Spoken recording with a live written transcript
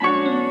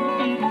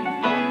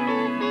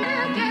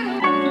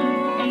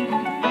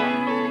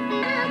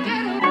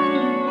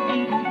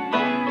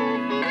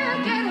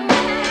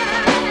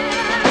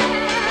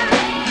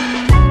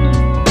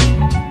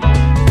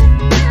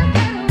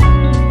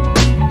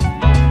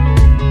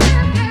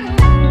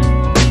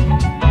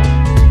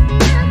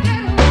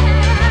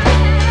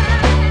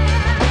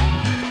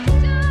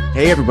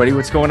Hey, everybody,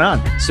 what's going on?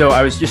 So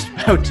I was just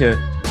about to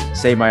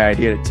say my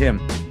idea to Tim.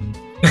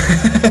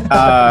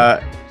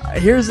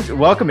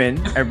 Welcome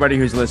in, everybody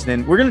who's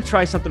listening. We're going to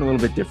try something a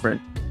little bit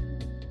different.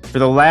 For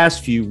the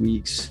last few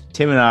weeks,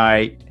 Tim and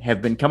I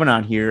have been coming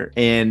on here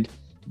and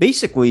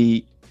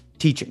basically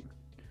teaching.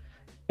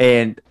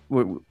 And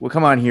we'll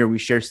come on here, we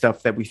share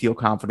stuff that we feel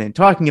confident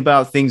talking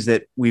about, things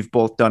that we've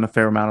both done a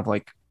fair amount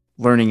of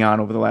learning on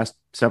over the last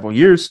several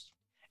years.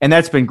 And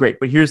that's been great.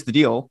 But here's the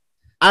deal.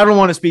 I don't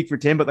want to speak for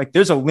Tim, but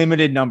there's a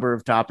limited number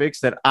of topics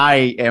that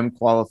I am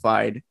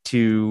qualified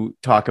to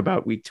talk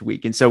about week to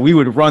week. And so we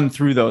would run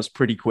through those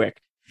pretty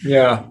quick.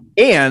 Yeah.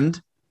 And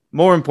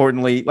more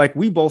importantly,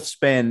 we both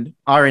spend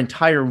our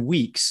entire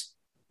weeks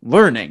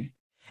learning.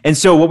 And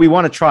so what we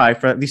want to try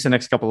for at least the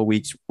next couple of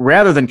weeks,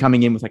 rather than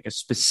coming in with a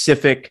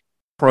specific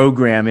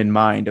program in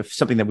mind of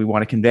something that we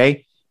want to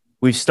convey,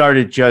 we've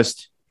started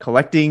just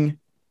collecting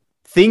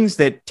things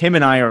that Tim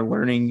and I are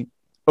learning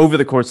over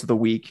the course of the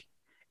week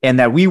and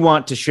that we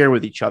want to share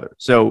with each other.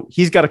 So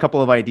he's got a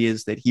couple of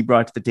ideas that he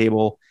brought to the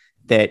table,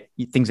 that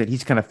things that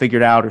he's kind of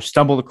figured out or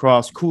stumbled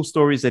across, cool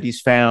stories that he's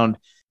found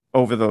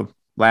over the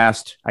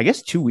last,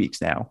 2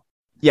 weeks now.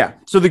 Yeah.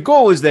 So the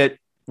goal is that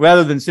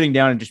rather than sitting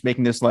down and just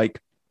making this like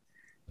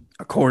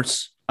a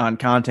course on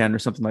content or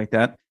something like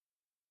that,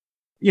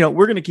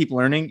 we're going to keep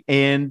learning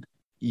and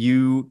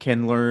you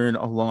can learn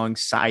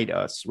alongside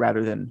us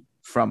rather than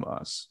from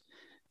us.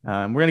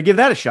 We're going to give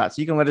that a shot.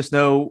 So you can let us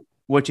know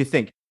what you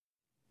think.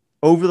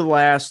 Over the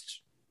last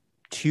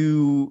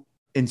 2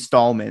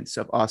 installments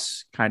of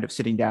us kind of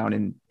sitting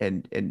down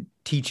and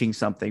teaching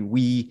something,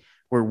 we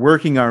were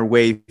working our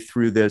way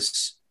through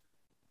this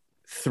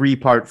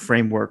 3-part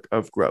framework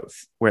of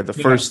growth, where the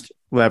first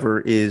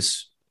lever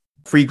is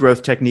free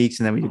growth techniques,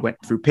 and then we went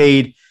through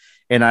paid.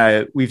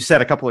 And we've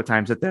said a couple of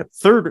times that that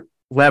third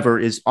lever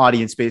is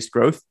audience-based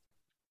growth.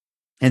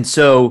 And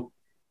so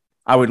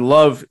I would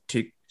love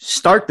to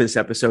start this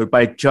episode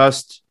by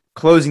just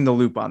closing the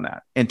loop on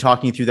that and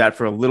talking through that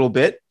for a little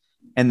bit.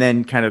 And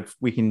then kind of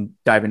we can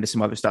dive into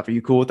some other stuff. Are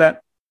you cool with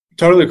that?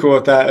 Totally cool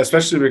with that,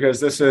 especially because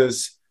this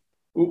is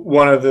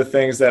one of the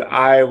things that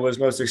I was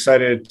most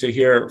excited to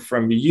hear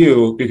from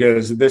you,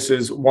 because this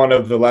is one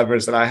of the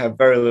levers that I have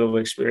very little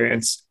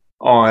experience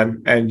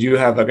on and you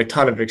have a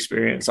ton of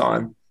experience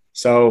on.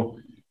 So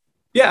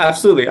yeah,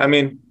 absolutely. I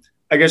mean,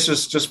 I guess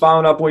just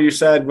following up what you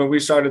said, when we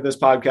started this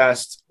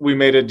podcast, we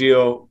made a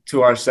deal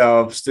to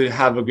ourselves to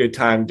have a good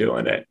time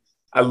doing it.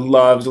 I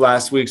loved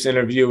last week's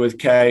interview with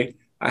Kay.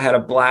 I had a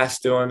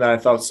blast doing that. I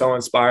felt so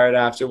inspired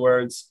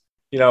afterwards.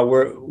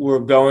 We're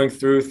going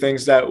through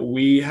things that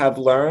we have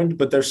learned,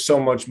 but there's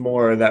so much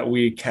more that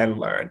we can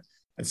learn.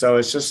 And so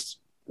it's just,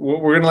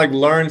 we're going to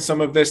learn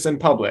some of this in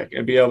public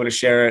and be able to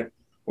share it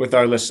with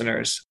our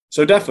listeners.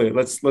 So definitely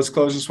let's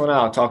close this one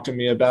out. Talk to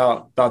me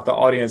about the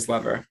audience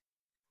lever.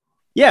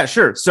 Yeah,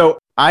 sure. So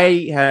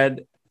I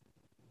had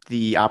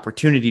the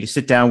opportunity to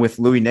sit down with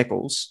Louis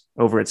Nichols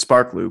over at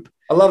SparkLoop.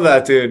 I love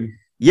that dude.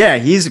 Yeah,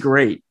 he's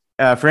great.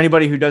 For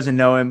anybody who doesn't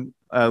know him,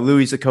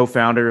 Louis is a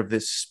co-founder of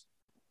this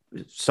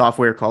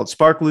software called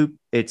SparkLoop.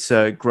 It's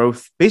a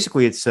growth.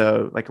 Basically, it's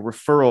a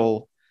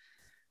referral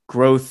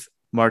growth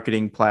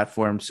marketing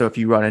platform. So if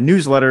you run a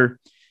newsletter,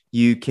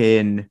 you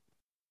can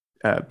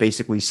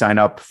basically sign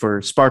up for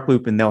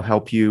SparkLoop and they'll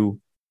help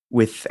you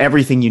with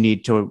everything you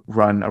need to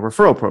run a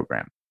referral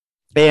program.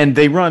 And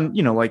they run,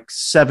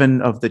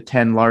 7 of the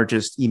 10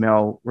 largest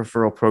email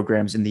referral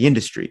programs in the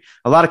industry.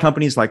 A lot of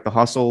companies like The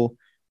Hustle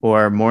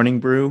or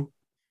Morning Brew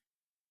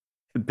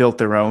built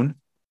their own,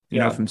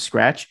 from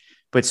scratch,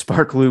 but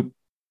SparkLoop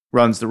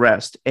runs the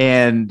rest.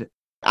 And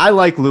I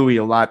like Louis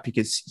a lot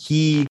because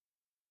he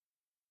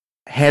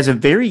has a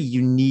very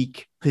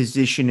unique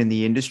position in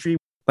the industry.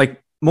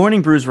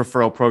 Morning Brew's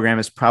referral program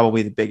is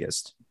probably the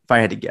biggest, if I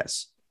had to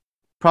guess,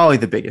 probably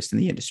the biggest in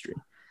the industry.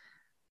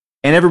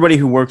 And everybody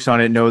who works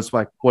on it knows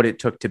what it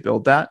took to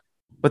build that,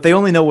 but they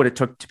only know what it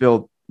took to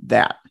build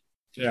that.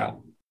 Yeah.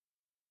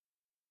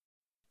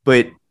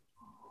 But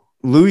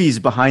Louis is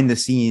behind the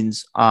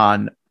scenes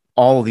on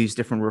all of these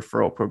different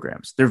referral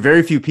programs. There are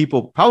very few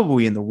people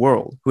probably in the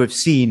world who have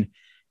seen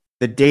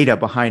the data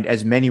behind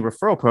as many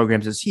referral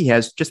programs as he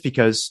has, just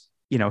because,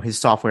 his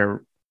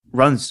software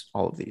runs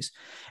all of these.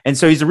 And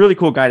so he's a really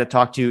cool guy to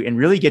talk to and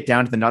really get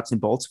down to the nuts and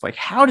bolts of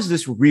how does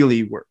this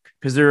really work?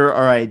 Because there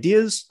are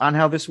ideas on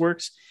how this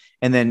works.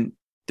 And then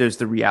there's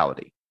the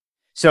reality.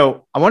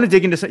 So I want to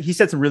dig into, he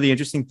said some really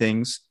interesting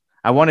things.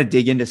 I want to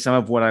dig into some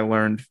of what I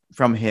learned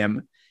from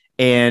him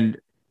and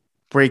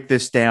break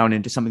this down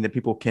into something that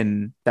people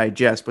can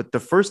digest. But the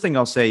first thing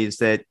I'll say is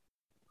that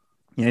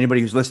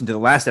anybody who's listened to the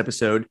last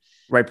episode,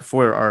 right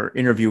before our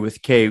interview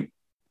with Kay,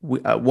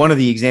 one of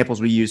the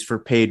examples we used for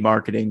paid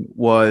marketing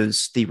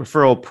was the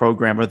referral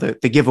program or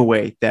the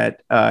giveaway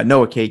that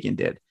Noah Kagan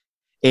did.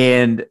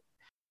 And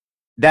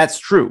that's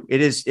true. It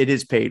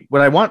is paid.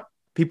 What I want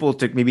people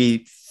to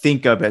maybe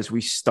think of as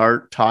we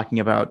start talking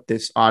about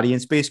this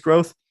audience-based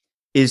growth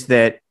is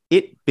that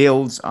it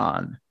builds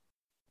on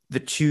the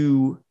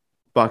 2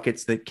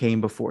 buckets that came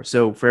before.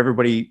 So for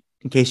everybody,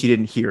 in case you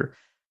didn't hear,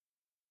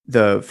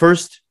 the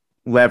first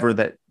lever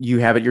that you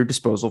have at your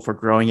disposal for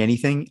growing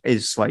anything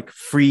is like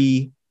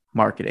free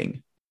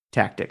marketing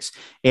tactics.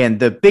 And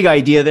the big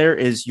idea there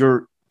is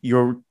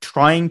you're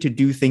trying to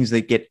do things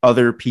that get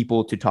other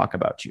people to talk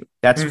about you.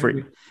 That's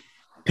free.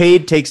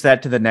 Paid takes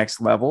that to the next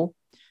level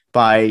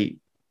by,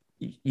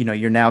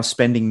 you're now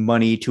spending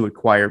money to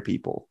acquire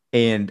people.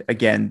 And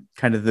again,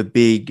 kind of the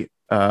big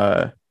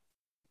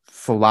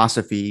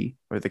philosophy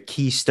or the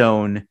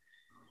keystone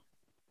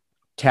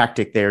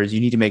tactic there is you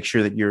need to make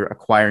sure that you're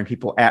acquiring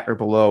people at or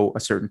below a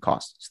certain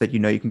cost so that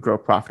you can grow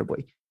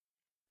profitably.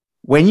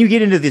 When you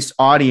get into this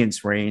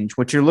audience range,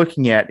 what you're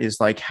looking at is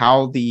like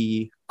how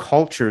the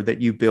culture that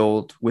you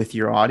build with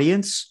your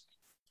audience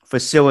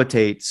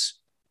facilitates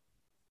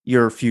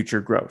your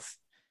future growth.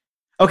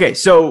 Okay,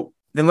 so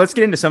then let's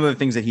get into some of the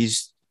things that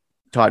he's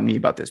taught me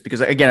about this, because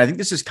again, I think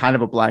this is kind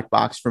of a black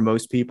box for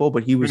most people,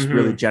 but he was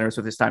really generous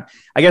with his time.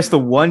 I guess the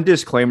one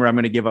disclaimer I'm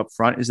going to give up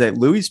front is that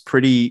Louis is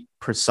pretty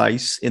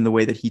precise in the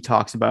way that he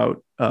talks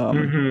about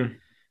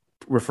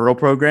referral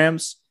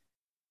programs.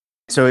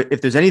 So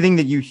if there's anything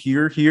that you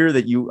hear here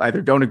that you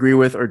either don't agree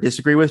with or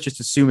disagree with,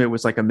 just assume it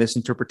was like a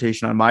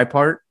misinterpretation on my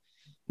part,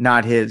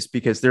 not his,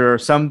 because there are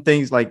some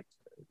things like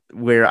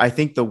where I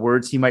think the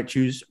words he might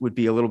choose would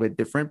be a little bit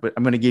different, but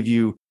I'm going to give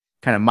you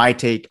kind of my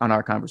take on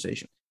our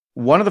conversation.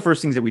 One of the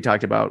first things that we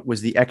talked about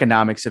was the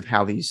economics of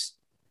how these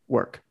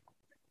work.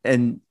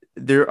 And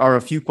there are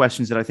a few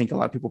questions that I think a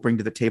lot of people bring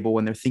to the table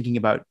when they're thinking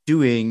about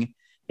doing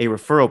a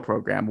referral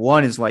program.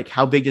 One is like,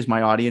 how big does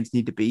my audience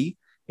need to be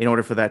in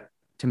order for that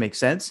to make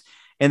sense?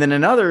 And then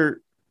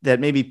another that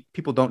maybe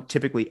people don't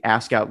typically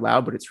ask out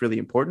loud, but it's really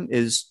important,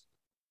 is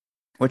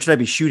what should I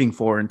be shooting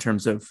for in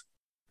terms of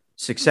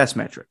success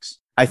metrics?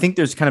 I think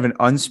there's kind of an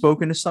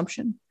unspoken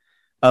assumption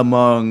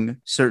among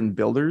certain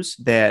builders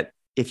that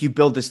if you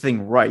build this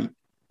thing right,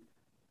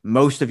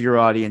 most of your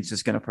audience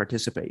is going to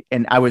participate.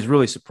 And I was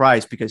really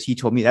surprised because he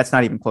told me that's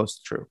not even close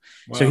to true.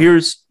 Wow. So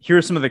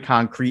here's some of the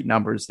concrete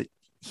numbers that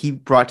he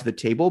brought to the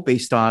table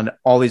based on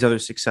all these other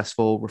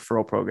successful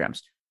referral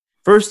programs.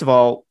 First of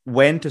all,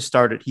 when to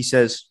start it, he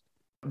says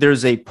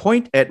there's a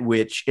point at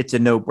which it's a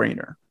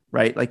no-brainer,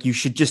 right? Like you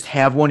should just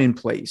have one in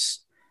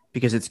place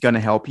because it's going to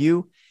help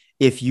you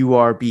if you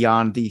are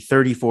beyond the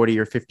 30, 40,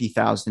 or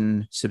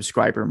 50,000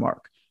 subscriber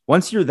mark.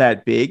 Once you're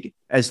that big,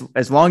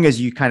 as long as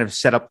you kind of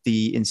set up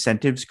the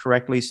incentives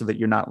correctly so that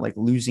you're not like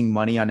losing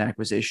money on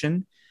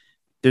acquisition,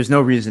 there's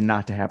no reason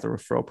not to have the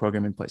referral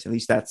program in place. At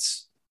least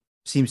that's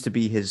seems to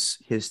be his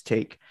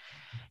take.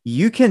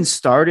 You can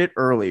start it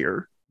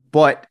earlier,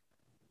 but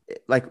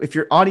like if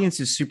your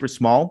audience is super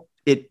small,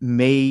 it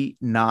may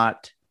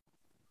not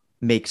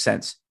make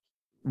sense.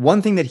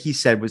 One thing that he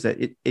said was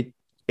that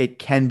it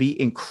can be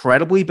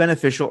incredibly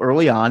beneficial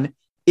early on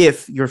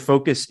if your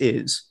focus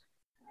is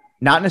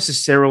not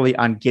necessarily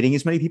on getting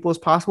as many people as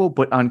possible,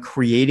 but on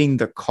creating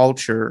the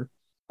culture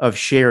of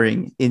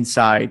sharing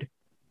inside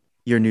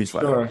your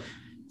newsletter. Sure.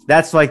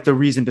 That's like the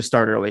reason to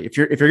start early. If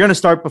you're going to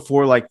start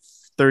before like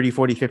 30,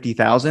 40,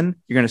 50,000,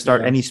 you're going to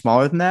start any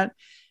smaller than that.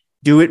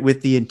 Do it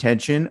with the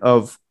intention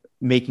of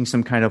making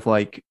some kind of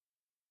like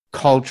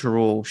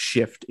cultural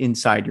shift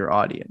inside your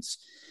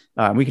audience.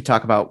 We could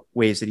talk about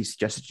ways that he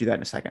suggested to do that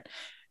in a second.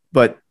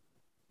 But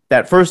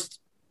that first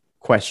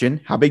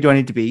question, how big do I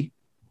need to be?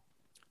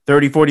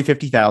 30, 40,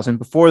 50,000.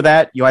 Before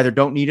that, you either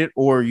don't need it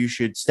or you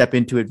should step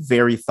into it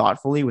very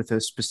thoughtfully with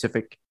a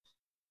specific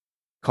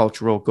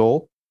cultural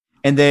goal.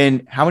 And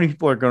then how many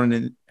people are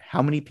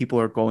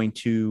going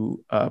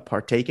to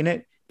partake in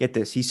it? Get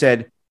this. He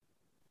said,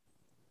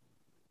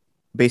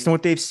 based on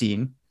what they've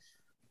seen,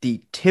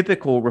 the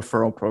typical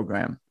referral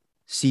program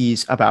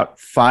sees about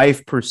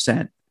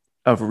 5%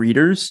 of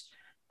readers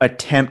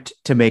attempt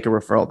to make a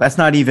referral. That's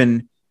not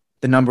even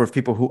the number of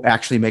people who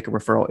actually make a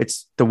referral.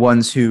 It's the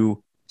ones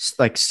who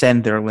like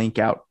send their link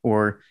out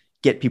or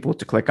get people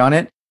to click on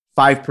it.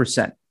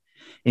 5%. And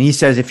he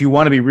says, if you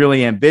want to be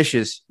really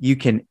ambitious, you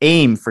can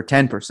aim for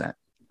 10%,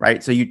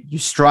 right? So you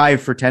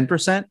strive for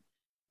 10%,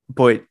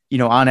 but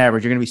on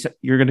average,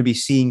 you're going to be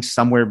seeing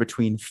somewhere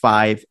between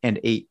 5 and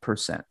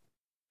 8%.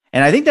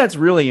 And I think that's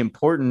really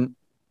important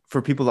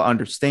for people to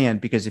understand,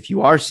 because if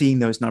you are seeing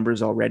those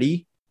numbers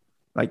already,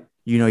 like,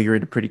 you're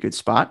in a pretty good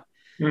spot.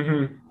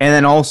 Mm-hmm. And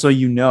then also,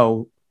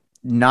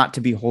 not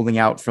to be holding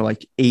out for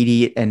like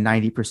 80 and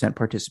 90%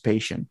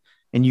 participation.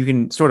 And you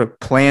can sort of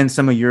plan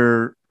some of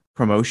your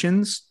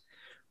promotions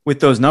with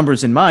those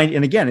numbers in mind.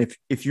 And again,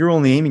 if you're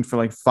only aiming for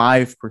like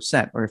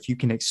 5%, or if you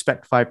can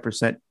expect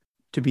 5%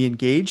 to be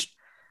engaged,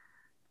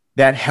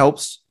 that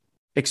helps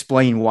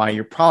explain why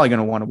you're probably going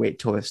to want to wait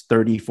till this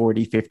 30,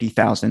 40,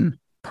 50,000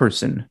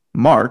 person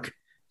mark,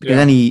 because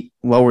any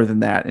lower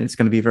than that, and it's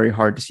going to be very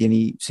hard to see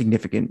any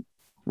significant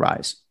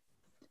rise.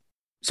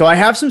 So I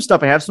have some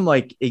stuff. I have some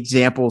like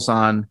examples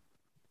on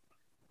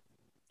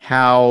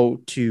how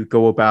to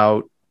go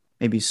about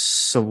maybe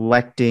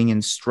selecting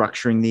and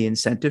structuring the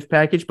incentive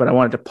package, but I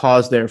wanted to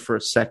pause there for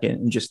a second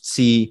and just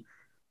see,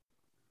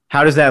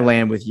 how does that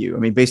land with you? I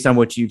mean, based on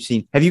what you've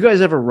seen, have you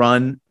guys ever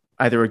run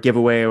either a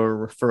giveaway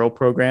or a referral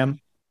program?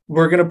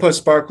 We're going to put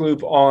Spark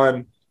Loop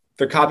on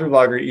the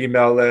Copyblogger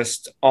email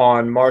list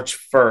on March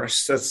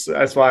 1st.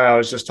 That's why I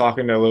was just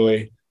talking to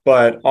Louis.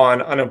 But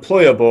on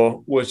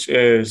Unemployable, which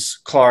is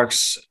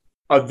Clark's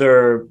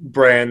other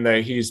brand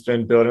that he's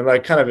been building,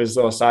 like kind of his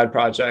little side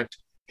project,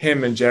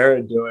 him and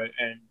Jared do it.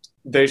 And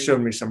they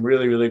showed me some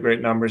really, really great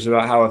numbers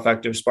about how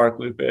effective Spark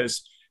Loop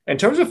is. In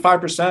terms of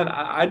 5%,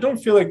 I don't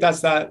feel like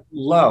that's that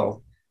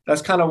low.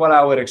 That's kind of what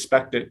I would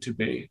expect it to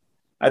be.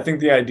 I think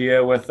the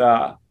idea with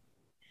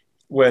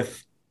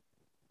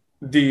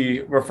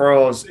the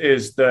referrals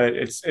is that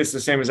it's the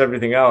same as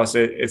everything else.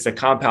 It's a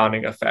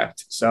compounding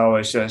effect. So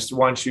it's just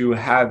once you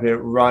have it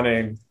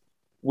running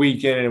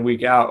week in and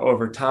week out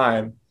over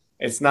time,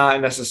 it's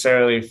not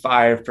necessarily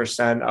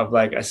 5% of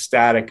like a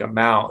static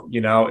amount.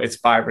 It's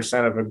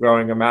 5% of a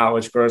growing amount,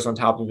 which grows on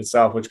top of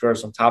itself, which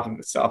grows on top of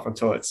itself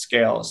until it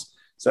scales.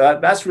 So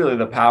that's really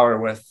the power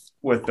with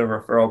the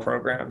referral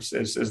programs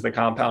is the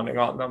compounding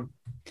on them.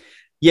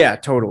 Yeah,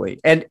 totally.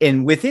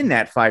 And within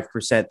that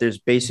 5%, there's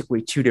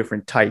basically two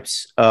different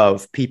types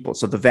of people.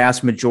 So the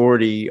vast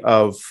majority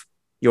of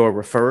your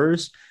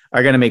referrers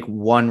are going to make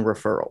one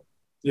referral.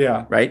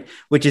 Yeah. Right.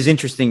 Which is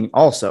interesting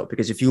also,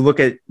 because if you look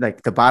at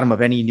like the bottom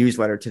of any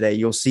newsletter today,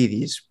 you'll see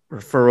these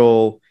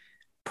referral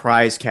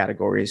prize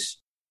categories,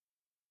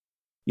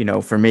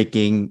 for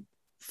making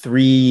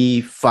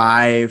 3,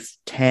 5,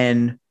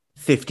 10,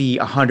 50,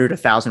 100,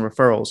 1,000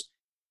 referrals.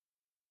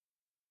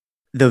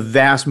 The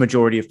vast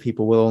majority of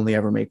people will only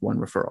ever make one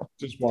referral.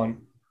 Just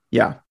one.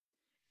 Yeah.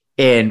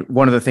 And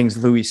one of the things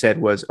Louis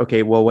said was,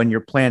 okay, well, when you're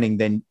planning,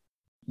 then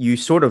you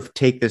sort of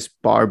take this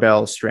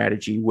barbell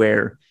strategy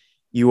where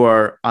you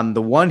are, on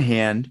the one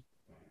hand,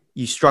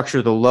 you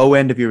structure the low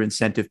end of your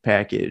incentive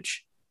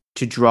package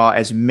to draw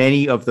as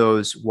many of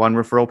those one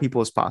referral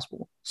people as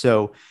possible.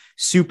 So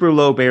super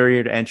low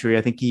barrier to entry.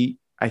 I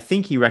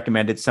think he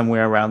recommended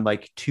somewhere around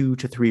like 2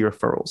 to 3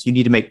 referrals. You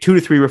need to make 2 to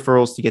 3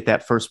 referrals to get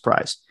that first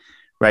prize.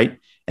 Right.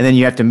 And then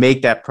you have to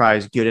make that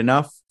prize good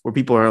enough where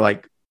people are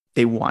like,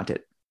 they want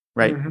it.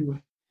 Right. Mm-hmm.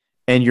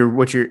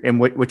 And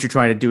what you're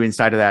trying to do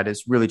inside of that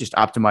is really just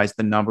optimize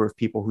the number of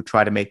people who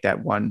try to make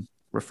that one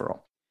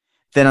referral.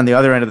 Then on the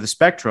other end of the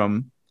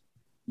spectrum,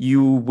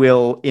 you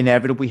will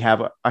inevitably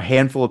have a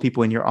handful of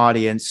people in your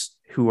audience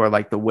who are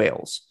like the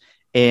whales.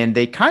 And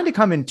they kind of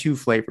come in 2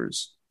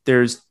 flavors.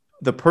 There's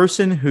the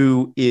person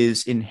who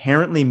is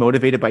inherently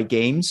motivated by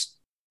games.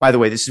 By the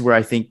way, this is where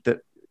I think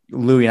that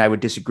Louis and I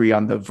would disagree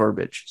on the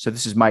verbiage. So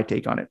this is my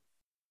take on it.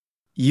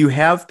 You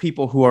have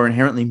people who are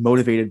inherently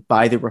motivated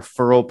by the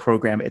referral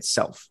program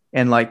itself.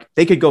 And like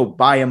they could go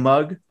buy a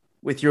mug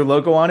with your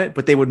logo on it,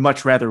 but they would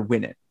much rather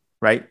win it,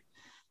 right?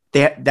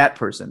 That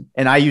person.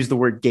 And I use the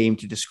word game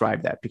to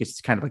describe that because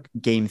it's kind of like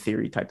game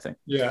theory type thing.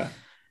 Yeah.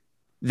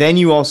 Then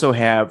you also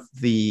have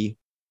the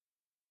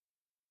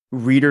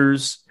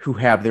readers who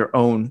have their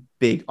own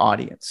big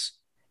audience.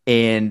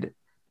 And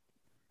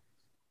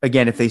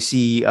again, if they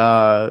see,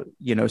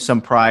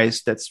 some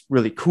prize that's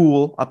really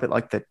cool up at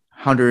like the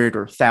 100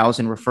 or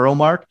 1,000 referral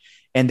mark,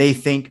 and they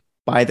think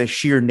by the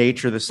sheer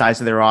nature, the size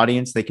of their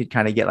audience, they could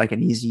kind of get like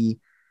an easy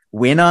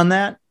win on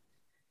that,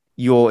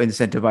 you'll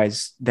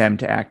incentivize them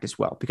to act as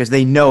well because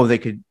they know they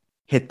could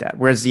hit that.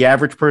 Whereas the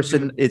average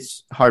person,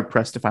 it's hard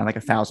pressed to find like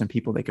 1,000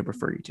 people they could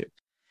refer you to.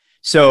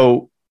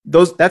 So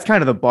that's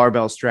kind of the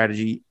barbell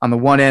strategy. On the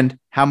one end,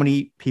 how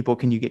many people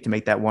can you get to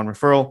make that one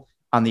referral?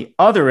 On the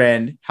other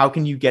end, how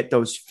can you get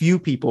those few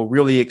people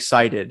really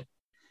excited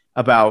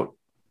about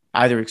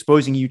either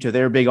exposing you to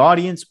their big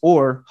audience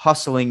or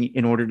hustling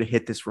in order to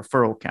hit this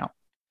referral count?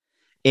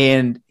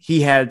 And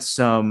he had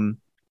some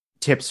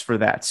tips for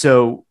that.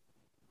 So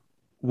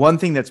one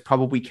thing that's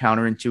probably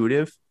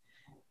counterintuitive,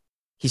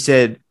 he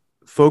said,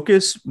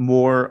 focus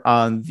more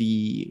on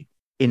the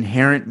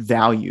inherent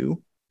value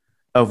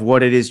of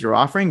what it is you're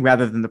offering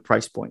rather than the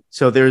price point.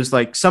 So there's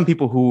like some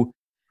people who,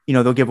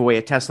 they'll give away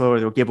a Tesla or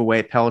they'll give away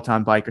a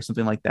Peloton bike or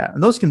something like that.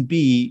 And those can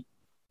be,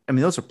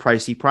 those are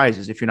pricey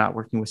prizes if you're not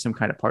working with some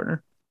kind of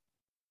partner.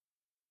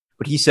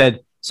 But he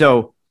said,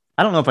 so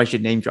I don't know if I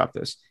should name drop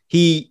this.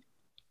 He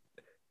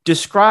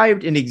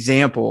described an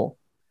example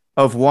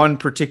of one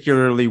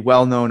particularly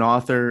well-known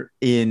author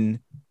in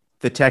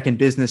the tech and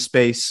business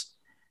space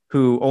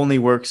who only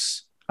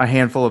works a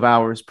handful of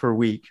hours per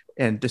week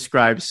and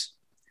describes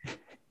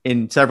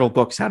in several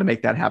books how to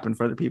make that happen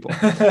for other people.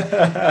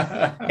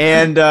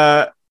 And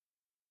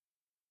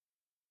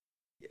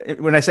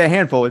when I say a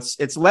handful,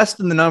 it's less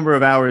than the number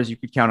of hours you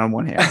could count on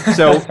one hand.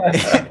 So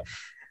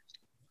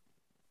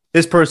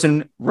this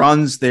person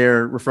runs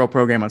their referral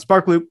program on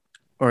SparkLoop,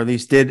 or at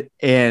least did,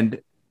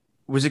 and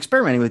was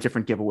experimenting with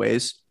different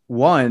giveaways.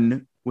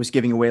 One was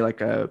giving away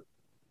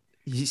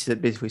he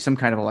said basically some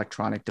kind of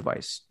electronic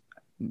device.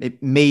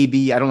 It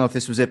maybe, I don't know if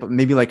this was it, but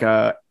maybe like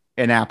an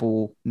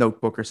Apple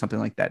notebook or something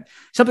like that.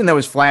 Something that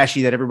was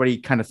flashy that everybody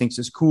kind of thinks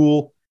is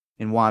cool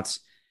and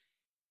wants.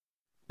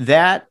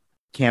 That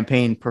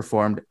campaign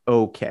performed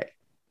okay.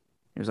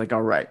 It was like,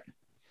 all right.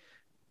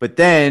 But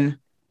then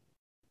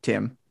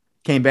Tim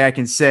came back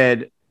and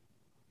said,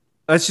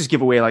 let's just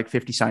give away like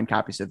 50 signed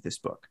copies of this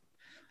book.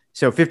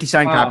 So 50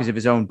 signed copies of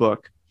his own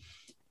book.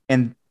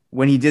 And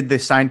when he did the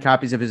signed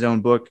copies of his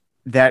own book,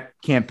 that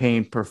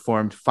campaign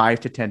performed 5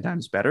 to 10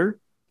 times better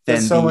than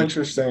That's so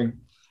interesting.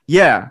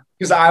 Yeah.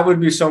 Because I would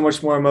be so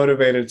much more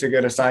motivated to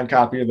get a signed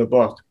copy of the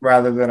book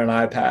rather than an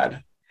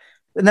iPad.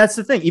 And that's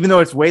the thing, even though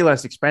it's way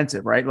less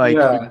expensive, right? Like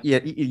Yeah.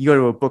 you go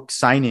to a book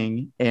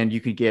signing and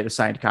you could get a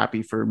signed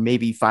copy for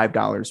maybe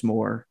 $5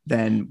 more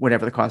than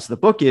whatever the cost of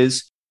the book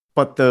is.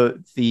 But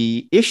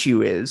the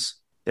issue is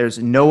there's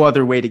no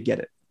other way to get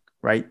it,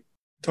 right?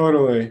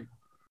 Totally.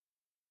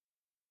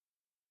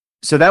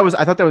 So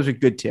I thought that was a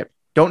good tip.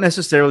 Don't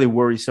necessarily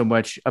worry so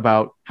much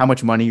about how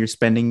much money you're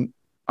spending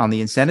on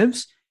the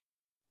incentives.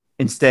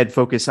 Instead,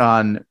 focus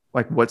on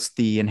like what's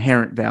the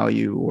inherent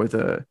value or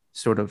the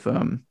sort of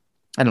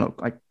I don't know,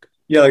 like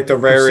the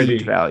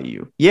rarity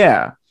value.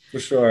 Yeah, for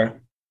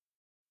sure.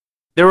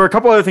 There were a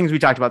couple other things we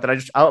talked about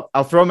that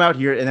I'll throw them out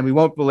here, and then we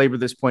won't belabor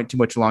this point too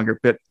much longer.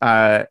 But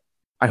I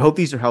hope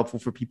these are helpful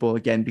for people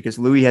again, because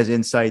Louis has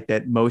insight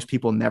that most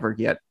people never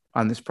get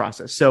on this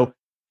process. So a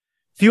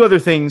few other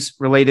things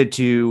related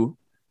to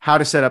how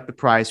to set up the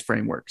prize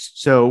frameworks.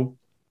 So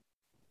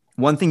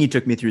one thing he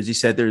took me through is he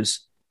said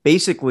there's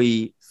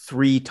basically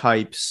 3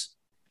 types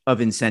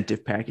of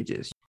incentive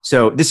packages.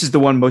 So this is the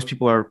one most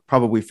people are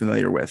probably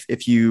familiar with.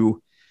 If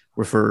you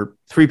refer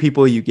 3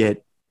 people, you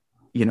get,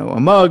 a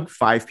mug,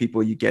 5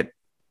 people, you get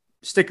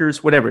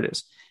stickers, whatever it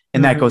is.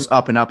 And that goes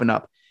up and up and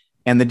up.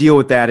 And the deal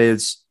with that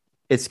is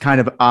it's kind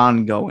of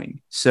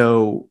ongoing.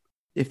 So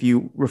if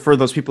you refer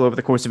those people over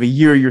the course of a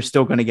year, you're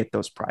still going to get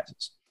those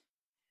prizes.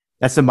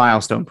 That's the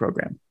milestone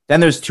program. Then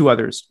there's 2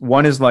 others.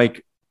 One is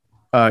like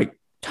a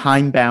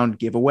time-bound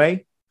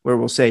giveaway, where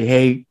we'll say,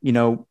 hey,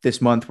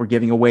 this month we're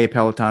giving away a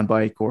Peloton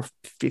bike or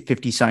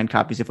 50 signed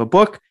copies of a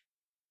book.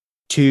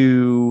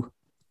 To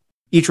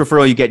each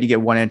referral you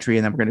get 1 entry,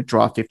 and then we're going to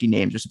draw 50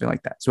 names or something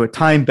like that. So a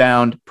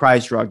time-bound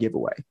prize draw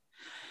giveaway.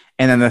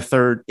 And then the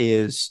third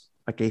is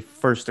like a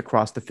first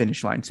across the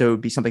finish line. So it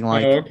would be something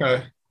like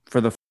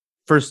for the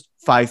first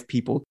 5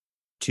 people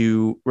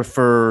to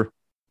refer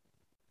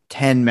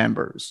 10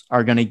 members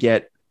are going to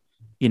get,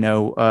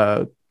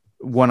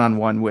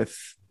 one-on-one with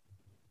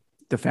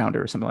the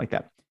founder or something like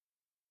that.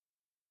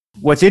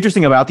 What's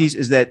interesting about these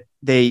is that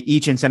they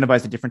each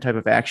incentivize a different type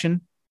of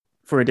action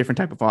for a different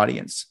type of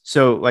audience.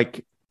 So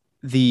like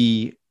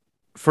the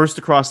first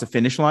across the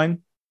finish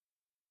line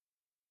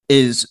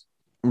is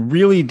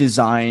really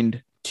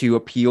designed to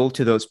appeal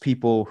to those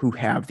people who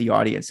have the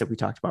audience that we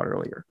talked about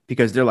earlier,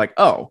 because they're like,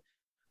 oh,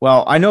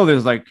 well, I know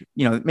there's like,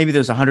 maybe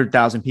there's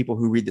 100,000 people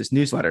who read this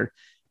newsletter,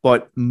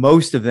 but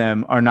most of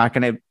them are not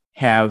going to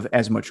have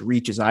as much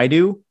reach as I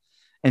do.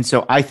 And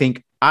so I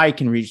think I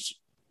can reach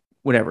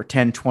whatever,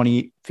 10,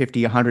 20,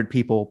 50, 100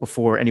 people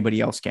before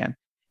anybody else can.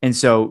 And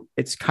so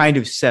it's kind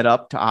of set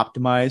up to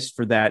optimize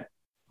for that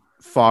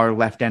far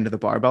left end of the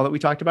barbell that we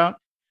talked about.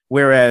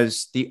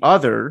 Whereas the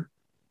other,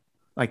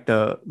 like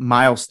the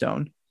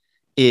milestone,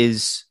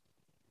 is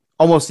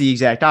almost the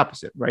exact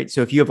opposite, right?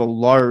 So if you have a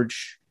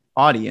large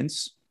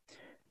audience,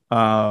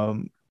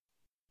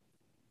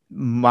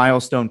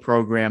 milestone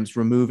programs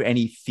remove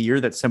any fear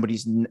that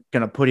somebody's going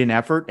to put in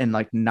effort and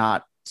like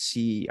not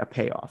see a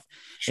payoff.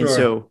 Sure. And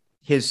so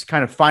his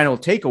kind of final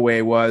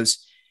takeaway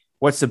was,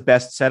 what's the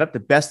best setup?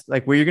 The best,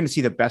 like where you're going to see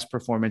the best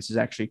performance is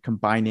actually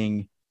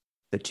combining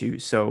the two.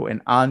 So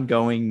an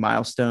ongoing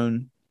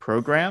milestone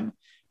program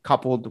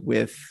coupled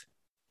with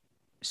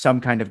some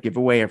kind of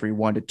giveaway every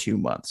 1 to 2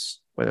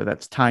 months, whether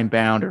that's time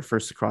bound or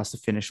first across the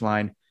finish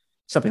line,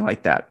 something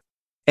like that.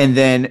 And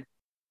then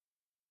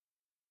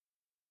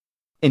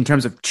in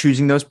terms of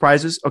choosing those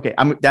prizes, okay,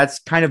 that's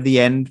kind of the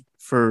end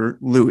for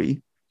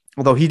Louis.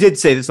 Although he did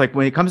say this, like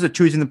when it comes to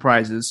choosing the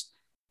prizes,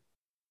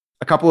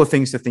 a couple of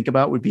things to think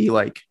about would be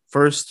like,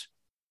 first,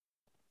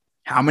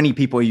 how many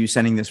people are you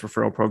sending this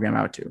referral program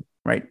out to,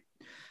 right?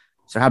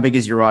 So how big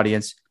is your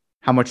audience?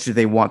 How much do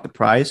they want the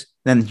prize?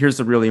 Then here's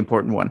the really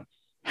important one.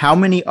 How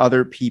many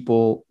other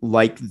people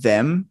like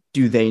them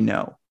do they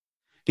know?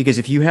 Because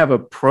if you have a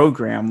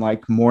program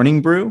like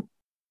Morning Brew,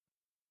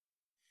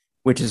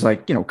 which is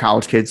like,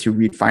 college kids who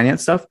read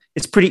finance stuff,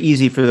 it's pretty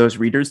easy for those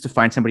readers to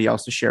find somebody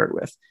else to share it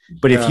with.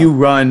 But if you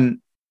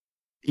run,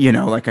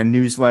 like a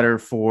newsletter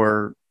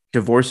for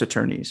divorce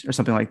attorneys or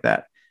something like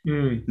that,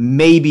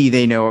 maybe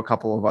they know a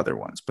couple of other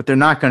ones, but they're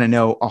not going to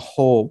know a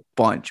whole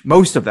bunch.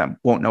 Most of them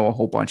won't know a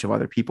whole bunch of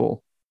other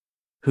people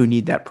who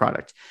need that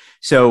product.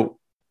 So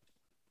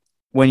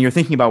when you're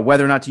thinking about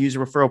whether or not to use a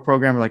referral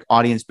program or like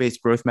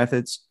audience-based growth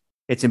methods,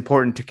 it's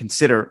important to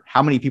consider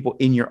how many people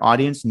in your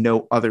audience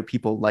know other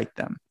people like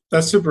them.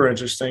 That's super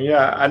interesting.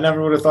 Yeah, I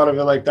never would have thought of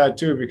it like that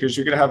too, because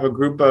you could have a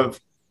group of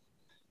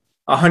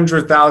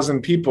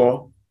 100,000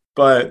 people,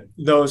 but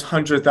those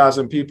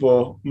 100,000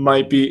 people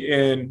might be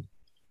in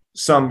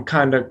some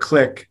kind of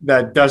clique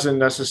that doesn't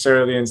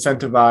necessarily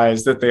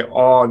incentivize that they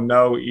all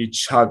know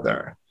each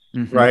other,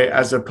 right?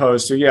 As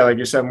opposed to, like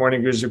you said,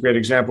 Morning Brew is a great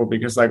example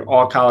because like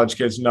all college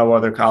kids know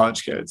other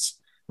college kids.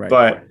 Right.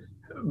 But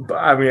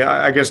I mean,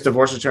 I guess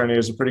divorce attorney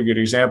is a pretty good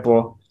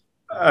example.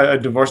 a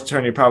divorce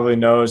attorney probably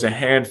knows a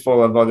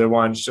handful of other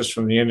ones just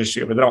from the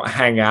industry, but they don't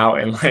hang out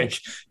in like,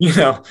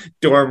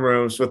 dorm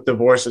rooms with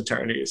divorce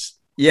attorneys.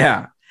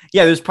 Yeah.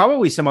 Yeah. There's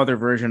probably some other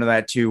version of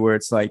that too, where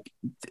it's like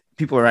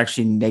people are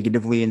actually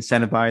negatively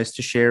incentivized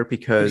to share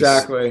because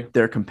Exactly.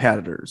 they're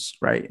competitors,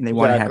 right? And they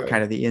want to have Exactly.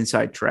 kind of the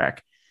inside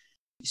track.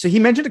 So he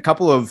mentioned a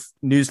couple of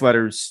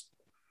newsletters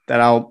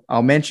that I'll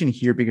mention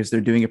here because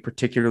they're doing a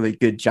particularly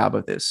good job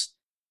of this.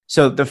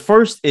 So the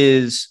first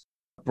is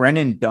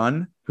Brennan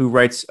Dunn, who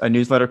writes a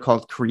newsletter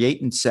called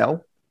Create and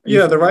Sell.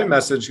 Yeah, the right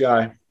message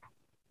guy.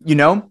 You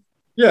know?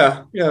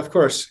 Yeah, yeah, of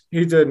course.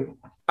 He did.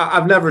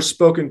 I've never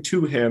spoken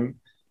to him,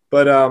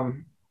 but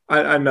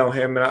I know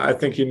him and I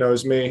think he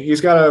knows me.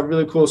 He's got a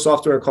really cool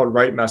software called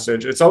Right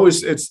Message.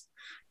 It's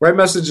Right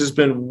Message has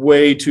been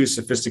way too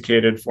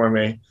sophisticated for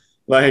me.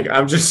 Like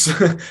I'm just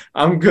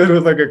I'm good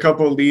with like a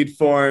couple lead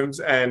forms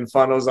and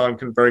funnels on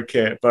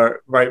ConvertKit,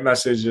 but Right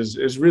Message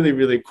is really,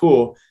 really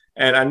cool.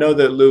 And I know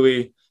that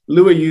Louis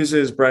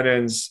uses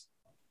Brennan's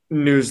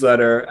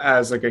newsletter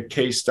as like a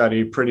case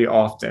study pretty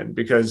often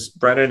because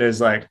Brennan is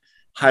like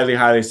highly,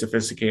 highly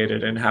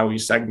sophisticated in how he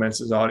segments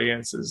his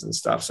audiences and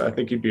stuff. So I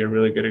think he'd be a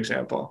really good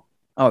example.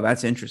 Oh,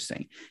 that's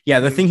interesting. Yeah,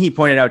 the thing he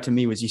pointed out to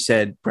me was he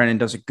said Brennan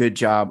does a good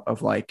job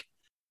of like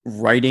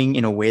writing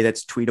in a way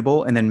that's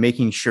tweetable and then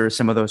making sure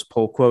some of those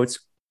pull quotes,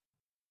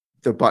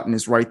 the button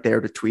is right there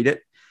to tweet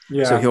it. So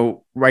Yeah.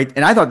 he'll write,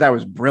 and I thought that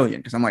was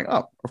brilliant because I'm like,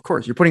 oh, of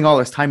course, you're putting all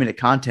this time into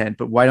content,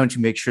 but why don't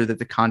you make sure that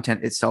the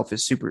content itself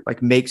is super,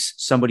 like makes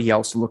somebody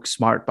else look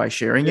smart by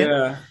sharing it?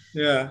 Yeah.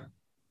 Yeah.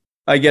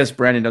 I guess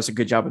Brandon does a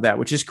good job of that,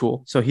 which is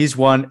cool. So he's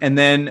one. And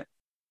then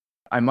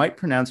I might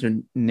pronounce her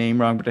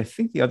name wrong, but I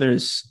think the other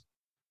is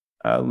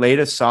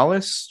Leda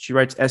Solis. She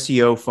writes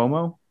SEO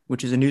FOMO,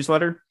 which is a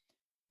newsletter.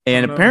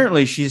 And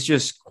apparently she's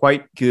just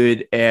quite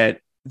good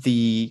at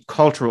the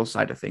cultural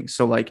side of things.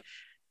 So like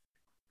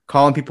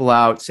calling people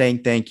out,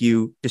 saying thank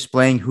you,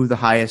 displaying who the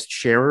highest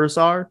sharers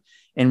are,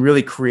 and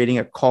really creating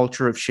a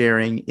culture of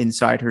sharing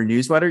inside her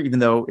newsletter, even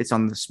though it's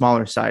on the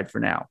smaller side for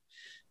now.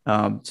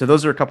 So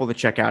those are a couple to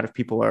check out if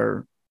people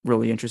are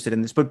really interested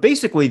in this. But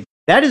basically,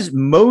 that is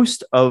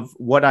most of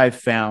what I've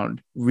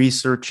found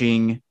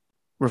researching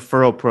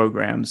referral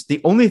programs.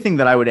 The only thing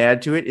that I would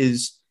add to it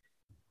is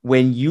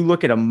when you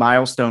look at a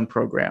milestone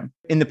program.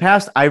 In the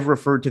past, I've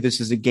referred to this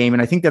as a game,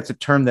 and I think that's a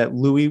term that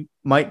Louis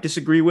might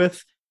disagree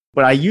with,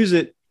 but I use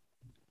it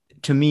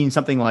to mean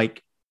something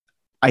like,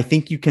 I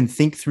think you can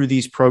think through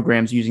these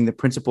programs using the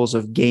principles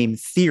of game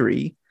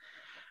theory,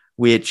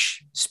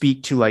 which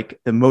speak to like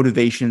the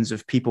motivations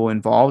of people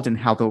involved and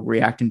how they'll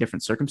react in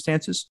different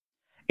circumstances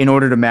in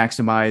order to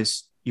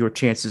maximize your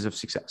chances of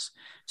success.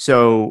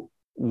 So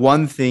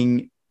one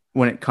thing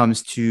when it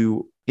comes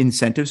to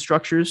incentive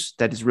structures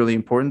that is really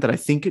important that I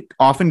think it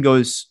often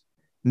goes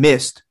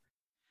missed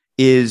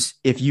is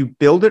if you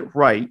build it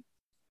right,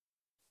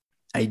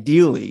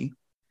 ideally,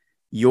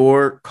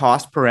 your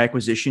cost per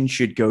acquisition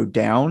should go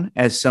down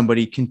as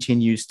somebody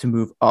continues to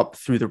move up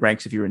through the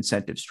ranks of your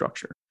incentive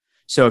structure.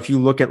 So if you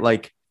look at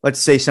like, let's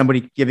say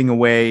somebody giving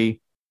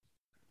away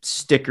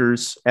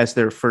stickers as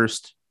their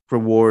first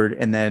reward,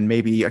 and then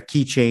maybe a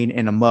keychain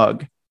and a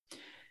mug.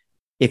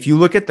 If you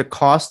look at the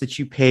cost that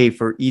you pay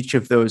for each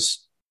of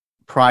those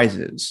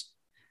prizes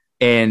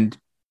and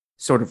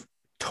sort of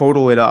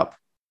total it up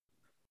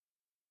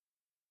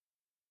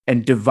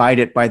and divide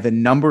it by the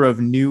number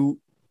of new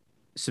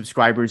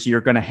subscribers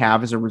you're going to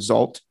have as a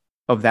result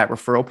of that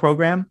referral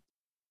program,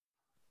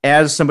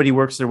 as somebody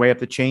works their way up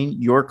the chain,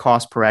 your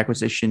cost per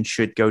acquisition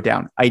should go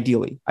down.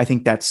 Ideally, I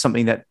think that's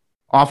something that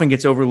often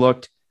gets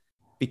overlooked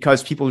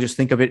because people just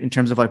think of it in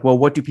terms of like, well,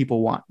 what do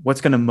people want?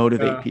 What's going to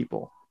motivate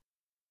people?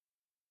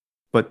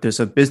 But there's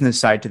a business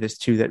side to this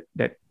too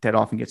that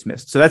often gets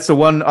missed. So that's the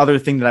one other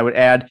thing that I would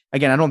add.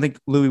 Again, I don't think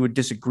Louis would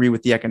disagree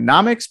with the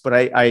economics, but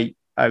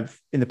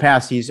I've in the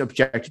past, he's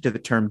objected to the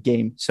term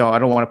game. So I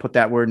don't want to put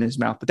that word in his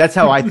mouth, but that's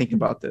how I think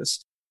about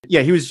this.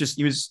 Yeah, he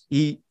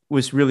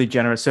was really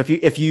generous. So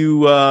if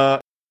you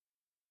are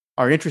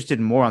interested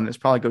in more on this,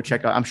 probably go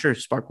check out. I'm sure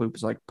Sparkloop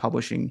is like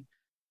publishing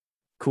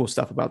cool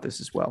stuff about this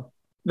as well.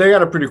 They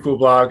got a pretty cool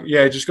blog.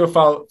 Yeah, just go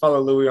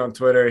follow Louis on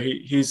Twitter.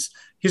 He's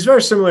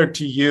very similar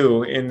to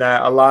you in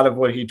that a lot of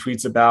what he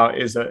tweets about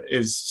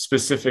is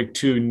specific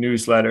to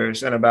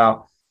newsletters and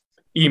about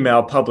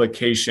email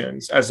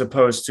publications, as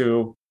opposed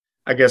to,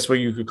 I guess, what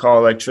you could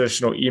call like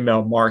traditional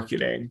email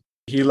marketing.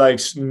 He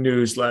likes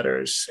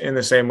newsletters in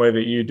the same way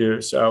that you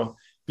do. So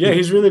yeah,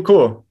 he's really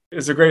cool.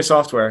 It's a great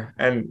software,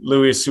 and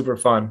Louis is super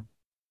fun.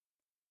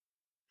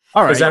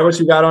 All right. Is that what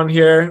you got on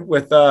here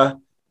with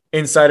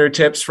insider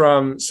tips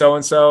from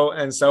so-and-so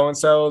and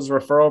so-and-so's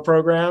referral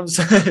programs?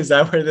 Is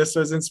that where this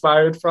was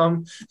inspired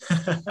from?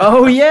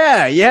 Oh,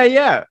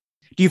 yeah.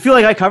 Do you feel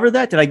like I covered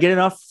that? Did I get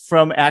enough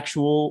from the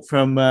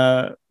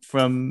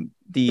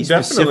Definitely.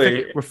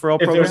 specific referral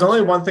programs? If there's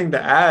only one thing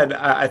to add,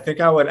 I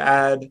think I would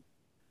add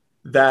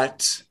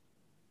that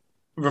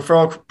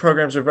referral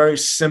programs are very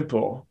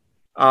simple.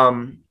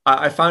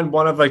 I find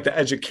one of like the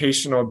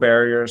educational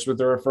barriers with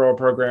the referral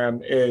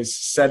program is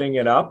setting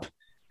it up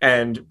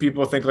and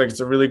people think like it's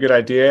a really good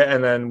idea.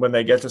 And then when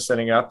they get to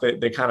setting up,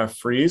 they kind of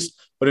freeze.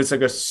 But it's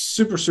like a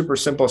super, super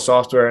simple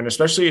software. And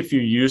especially if you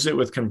use it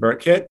with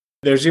ConvertKit,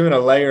 there's even a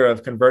layer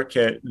of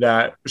ConvertKit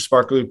that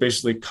Sparkly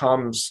basically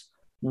comes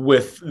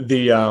with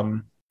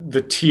the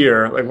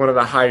tier, like one of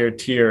the higher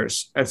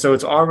tiers. And so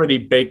it's already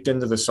baked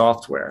into the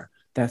software.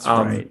 That's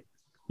right.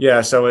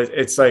 Yeah. So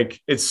it's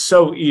like, it's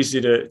so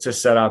easy to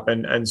set up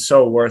and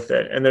so worth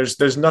it. And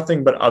there's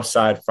nothing but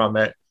upside from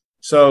it.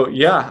 So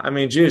yeah, I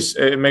mean, geez,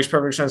 it makes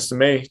perfect sense to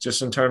me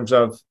just in terms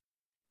of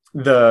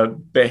the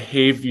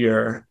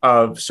behavior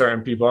of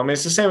certain people. I mean,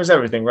 it's the same as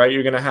everything, right?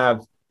 You're going to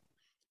have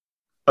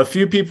a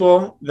few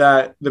people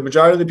that the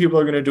majority of the people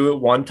are going to do it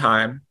one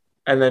time.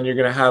 And then you're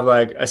going to have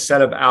like a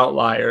set of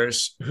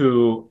outliers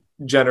who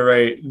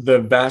generate the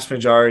vast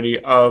majority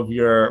of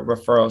your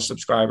referral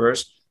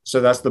subscribers.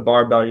 So that's the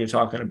barbell you're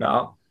talking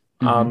about.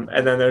 And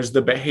then there's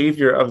the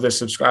behavior of the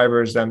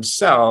subscribers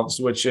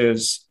themselves, which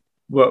is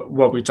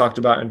what we talked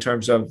about in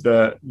terms of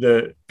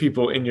the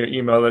people in your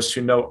email list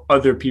who know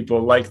other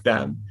people like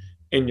them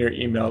in your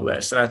email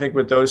list. And I think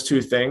with those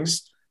two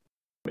things,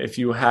 if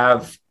you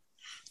have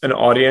an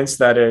audience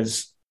that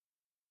is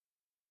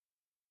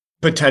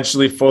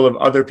potentially full of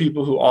other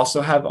people who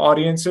also have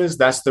audiences,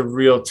 that's the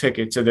real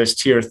ticket to this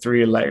tier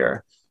 3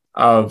 layer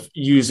of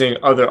using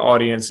other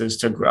audiences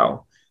to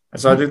grow. And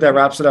so I think that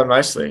wraps it up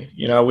nicely.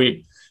 You know,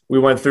 we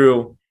went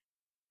through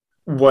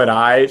what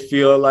I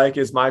feel like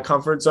is my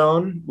comfort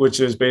zone, which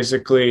is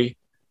basically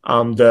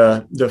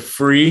the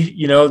free,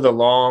 you know, the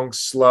long,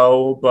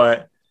 slow,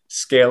 but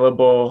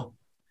scalable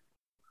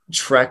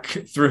trek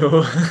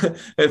through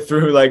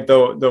through like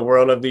the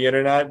world of the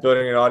internet,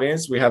 building an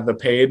audience. We have the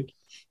paid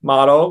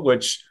model,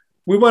 which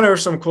we went over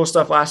some cool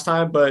stuff last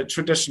time, but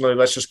traditionally,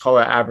 let's just call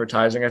it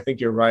advertising. I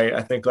think you're right.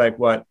 I think like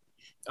what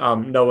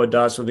Noah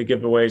does with the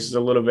giveaways is a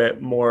little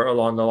bit more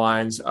along the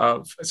lines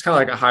of, it's kind of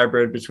like a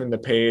hybrid between the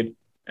paid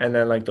and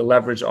then like the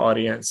leverage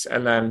audience.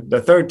 And then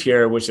the third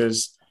tier, which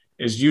is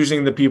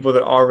using the people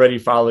that already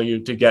follow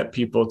you to get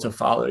people to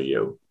follow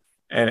you.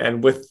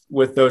 And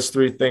with those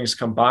three things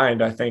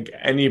combined, I think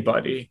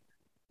anybody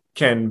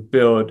can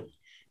build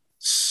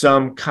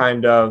some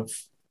kind of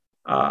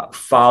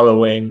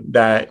following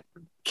that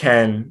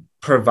can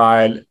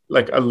provide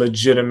like a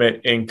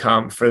legitimate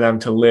income for them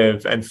to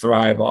live and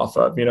thrive off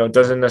of. You know, it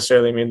doesn't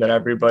necessarily mean that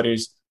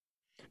everybody's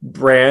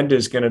brand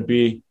is going to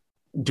be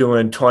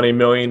doing 20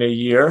 million a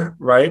year,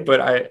 right?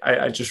 But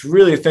I just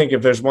really think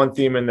if there's one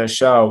theme in the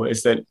show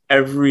is that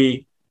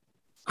every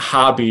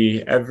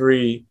hobby,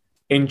 every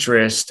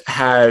interest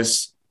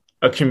has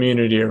a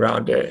community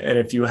around it. And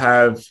if you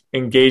have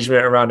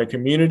engagement around a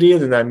community,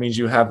 then that means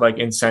you have like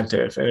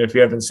incentive. And if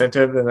you have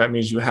incentive, then that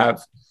means you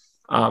have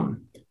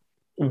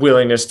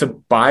willingness to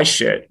buy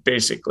shit,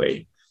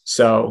 basically.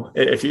 So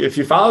if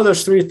you follow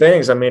those three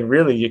things, I mean,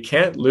 really, you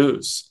can't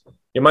lose.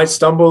 You might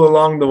stumble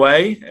along the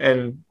way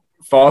and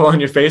fall on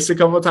your face a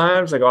couple of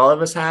times, like all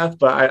of us have.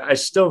 But I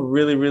still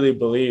really, really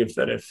believe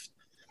that if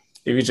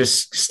you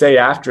just stay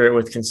after it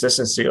with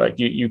consistency, like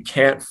you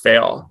can't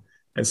fail.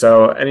 And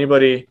so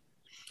anybody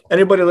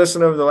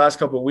listening over the last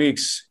couple of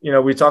weeks, you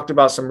know, we talked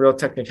about some real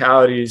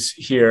technicalities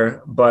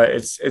here, but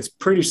it's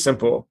pretty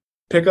simple.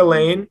 Pick a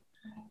lane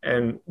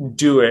and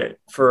do it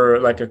for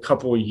like a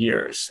couple of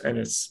years. And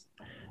it's,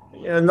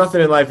 you know,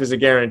 nothing in life is a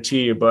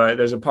guarantee, but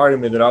there's a part of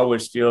me that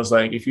always feels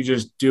like if you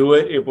just do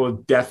it, it will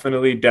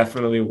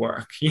definitely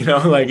work. You know,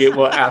 like it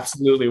will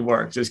absolutely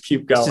work. Just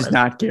keep going. This is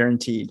not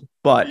guaranteed,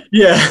 but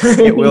yeah,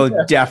 it will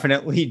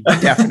definitely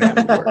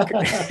work.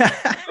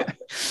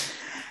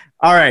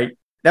 All right.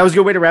 That was a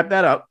good way to wrap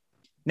that up.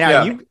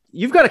 Now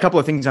you've got a couple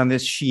of things on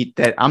this sheet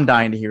that I'm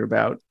dying to hear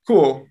about.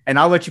 Cool. And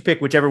I'll let you pick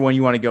whichever one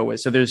you want to go with.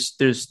 So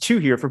there's two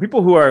here. For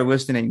people who are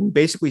listening, we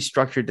basically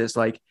structured this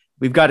like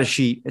we've got a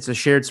sheet. It's a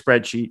shared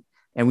spreadsheet.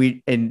 And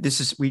we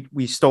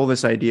stole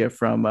this idea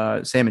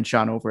from Sam and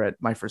Sean over at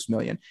My First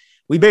Million.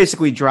 We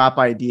basically drop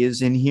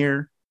ideas in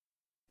here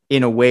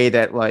in a way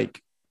that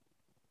like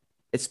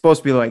it's supposed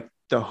to be like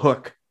the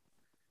hook.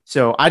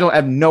 So I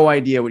have no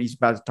idea what he's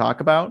about to talk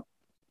about.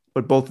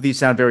 But both of these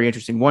sound very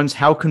interesting. One's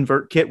how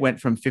ConvertKit went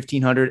from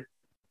 1,500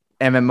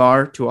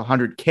 MMR to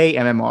 100K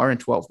MMR in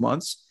 12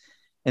 months.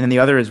 And then the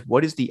other is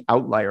what is the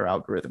outlier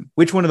algorithm?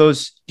 Which one of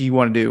those do you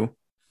want to do?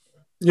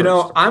 You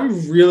know,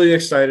 I'm really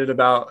excited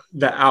about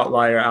the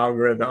outlier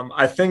algorithm.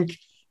 I think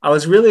I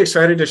was really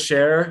excited to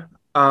share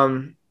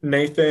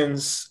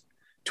Nathan's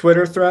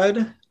Twitter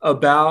thread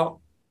about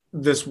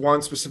this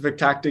one specific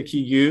tactic he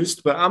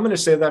used, but I'm going to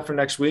save that for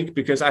next week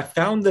because I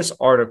found this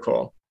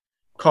article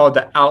called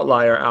the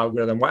outlier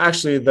algorithm. Well,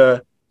 actually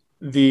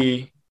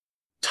the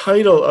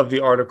title of the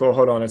article,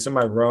 hold on, it's in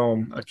my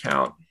Rome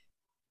account.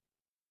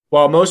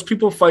 While most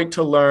people fight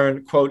to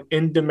learn, quote,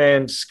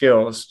 in-demand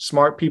skills,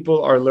 smart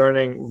people are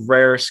learning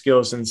rare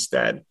skills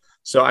instead.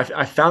 So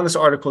I found this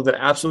article that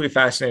absolutely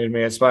fascinated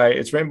me. It's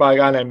written by a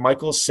guy named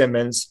Michael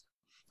Simmons.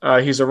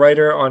 He's a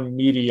writer on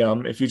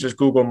Medium. If you just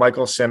Google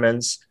Michael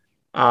Simmons,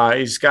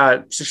 he's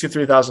got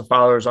 63,000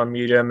 followers on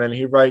Medium, and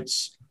he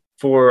writes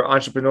for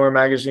Entrepreneur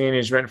Magazine.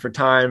 He's written for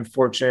Time,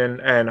 Fortune,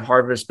 and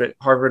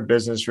Harvard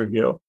Business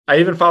Review. I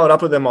even followed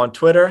up with him on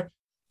Twitter.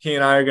 He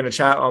and I are going to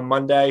chat on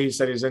Monday. He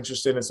said he's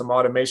interested in some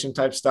automation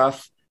type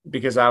stuff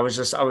because I was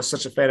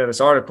such a fan of this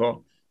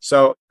article.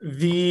 So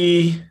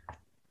the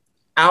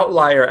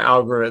Outlier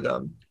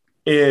algorithm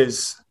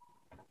is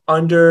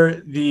a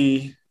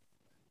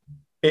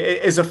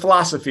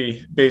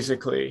philosophy,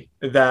 basically,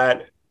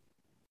 that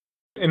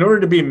in order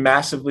to be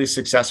massively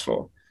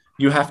successful,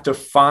 you have to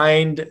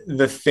find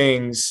the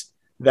things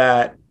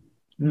that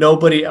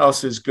nobody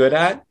else is good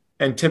at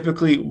and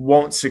typically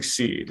won't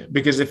succeed.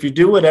 Because if you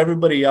do what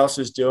everybody else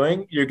is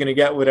doing, you're going to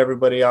get what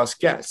everybody else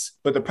gets.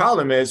 But the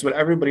problem is what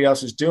everybody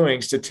else is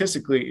doing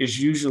statistically is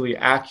usually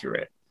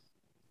accurate.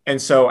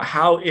 And so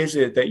how is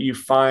it that you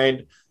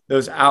find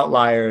those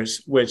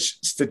outliers, which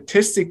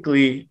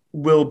statistically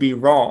will be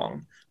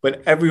wrong,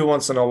 but every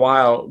once in a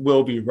while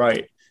will be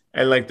right?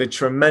 And like the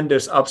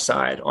tremendous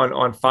upside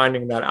on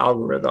finding that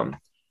algorithm,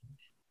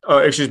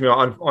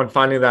 on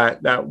finding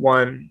that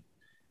one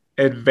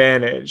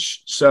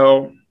advantage.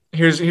 So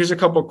here's a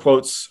couple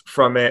quotes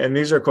from it. And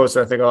these are quotes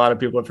that I think a lot of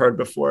people have heard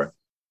before,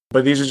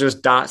 but these are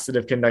just dots that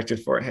have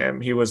connected for him.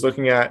 He was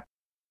looking at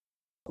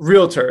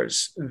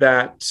realtors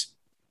that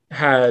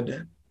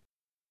had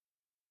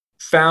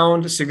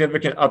found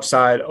significant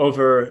upside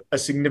over a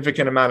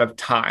significant amount of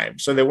time.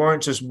 So they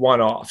weren't just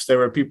one-offs. They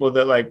were people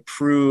that like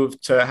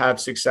proved to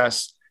have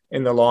success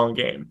in the long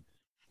game.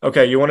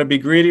 Okay, you want to be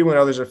greedy when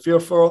others are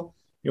fearful.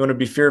 You want to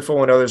be fearful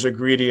when others are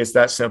greedy. It's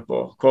that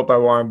simple. Quote by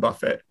Warren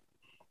Buffett.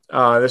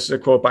 This is a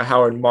quote by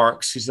Howard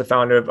Marks. He's the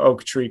founder of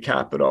Oak Tree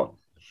Capital.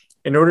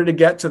 In order to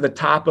get to the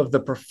top of the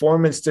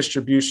performance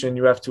distribution,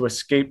 you have to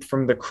escape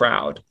from the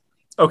crowd.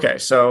 Okay,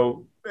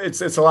 so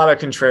it's a lot of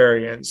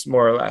contrarians,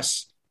 more or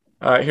less.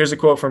 Here's a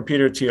quote from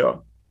Peter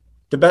Thiel.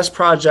 The best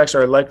projects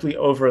are likely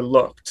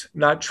overlooked,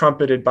 not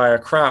trumpeted by a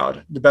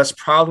crowd. The best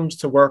problems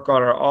to work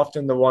on are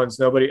often the ones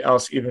nobody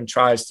else even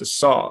tries to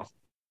solve.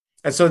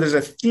 And so there's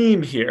a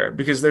theme here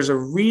because there's a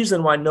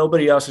reason why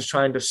nobody else is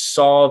trying to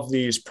solve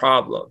these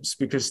problems,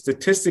 because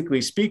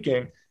statistically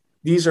speaking,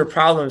 these are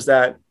problems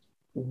that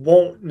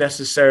won't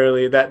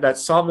necessarily, that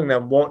solving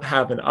them won't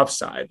have an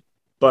upside,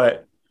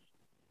 but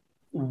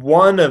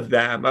one of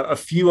them, a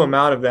few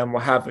amount of them will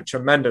have a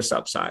tremendous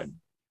upside.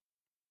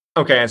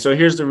 Okay, and so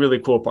here's the really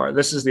cool part.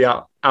 This is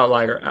the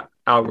outlier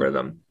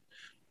algorithm.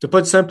 To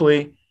put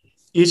simply,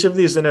 each of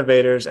these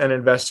innovators and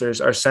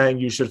investors are saying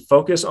you should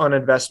focus on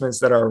investments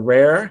that are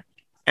rare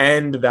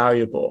and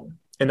valuable.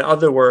 In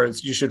other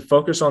words, you should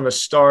focus on the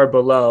star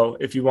below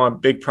if you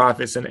want big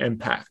profits and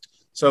impact.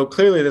 So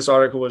clearly this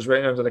article was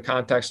written under the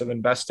context of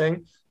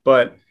investing,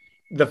 but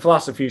the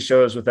philosophy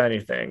shows with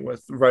anything,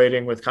 with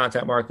writing, with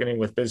content marketing,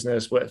 with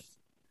business, with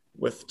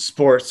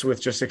sports,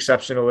 with just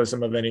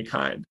exceptionalism of any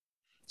kind.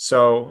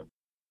 So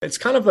it's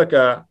kind of like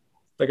a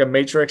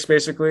matrix,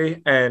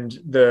 basically. And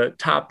the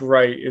top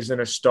right is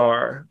in a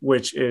star,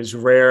 which is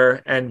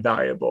rare and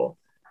valuable.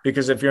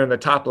 Because if you're in the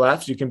top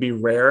left, you can be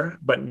rare,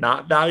 but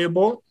not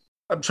valuable.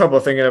 I'm trouble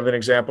thinking of an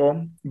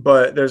example,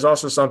 but there's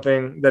also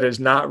something that is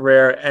not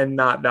rare and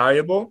not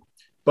valuable.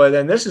 But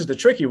then this is the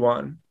tricky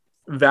one,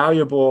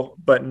 valuable,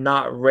 but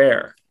not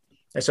rare.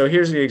 And so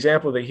here's the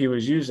example that he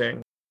was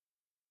using.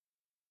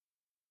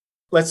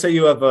 Let's say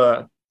you have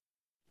a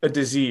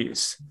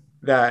disease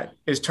that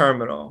is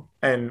terminal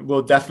and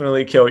will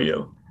definitely kill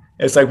you.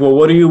 It's like, well,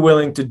 what are you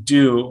willing to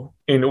do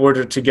in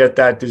order to get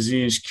that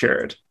disease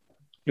cured?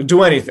 You'll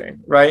do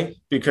anything, right?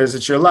 Because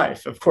it's your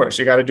life. Of course,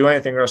 you got to do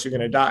anything or else you're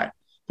going to die.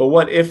 But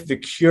what if the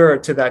cure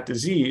to that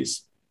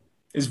disease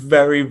is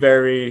very,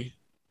 very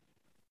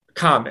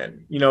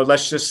common? You know,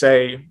 let's just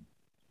say,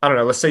 I don't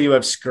know, let's say you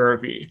have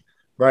scurvy,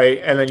 right?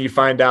 And then you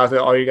find out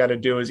that all you got to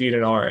do is eat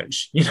an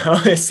orange. You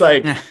know, it's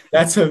like,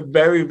 that's a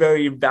very,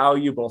 very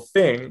valuable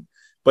thing,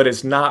 but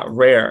it's not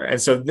rare.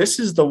 And so this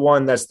is the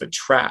one that's the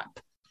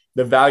trap,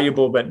 the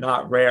valuable, but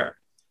not rare.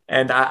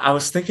 And I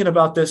was thinking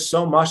about this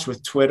so much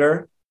with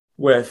Twitter,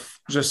 with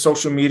just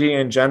social media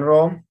in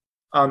general.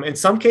 In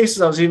some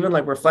cases, I was even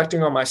like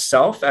reflecting on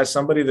myself as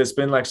somebody that's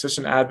been like such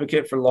an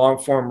advocate for long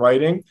form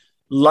writing.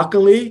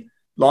 Luckily,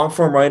 long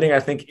form writing, I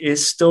think,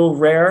 is still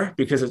rare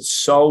because it's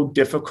so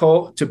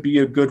difficult to be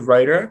a good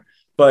writer,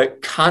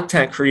 but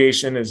content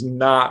creation is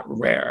not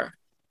rare,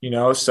 you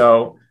know?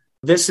 So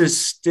this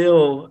is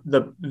still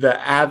the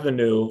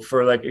avenue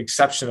for like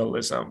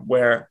exceptionalism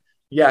where,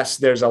 yes,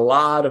 there's a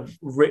lot of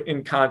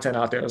written content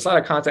out there. There's a lot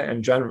of content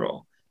in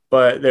general,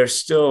 but there's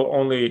still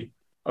only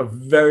a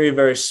very,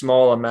 very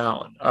small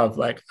amount of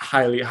like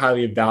highly,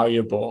 highly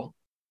valuable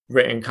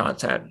written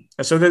content.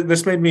 And so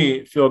this made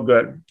me feel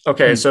good.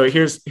 Okay, so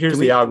here's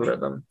the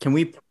algorithm. Can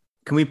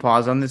we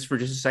pause on this for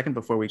just a second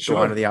before we go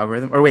on to the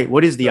algorithm? Or wait,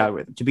 what is the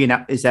algorithm? To be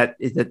is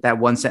that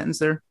one sentence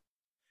there?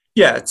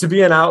 Yeah, to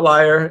be an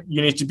outlier,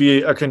 you need to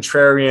be a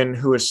contrarian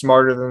who is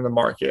smarter than the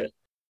market.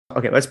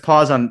 Okay, let's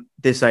pause on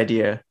this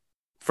idea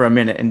for a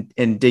minute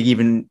and dig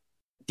even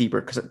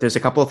deeper, because there's a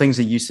couple of things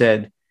that you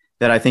said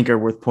that I think are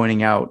worth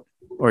pointing out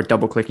or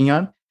double clicking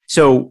on.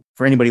 So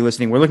for anybody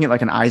listening, we're looking at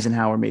like an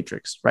Eisenhower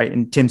matrix, right?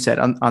 And Tim said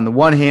on the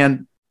one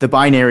hand, the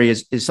binary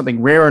is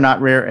something rare or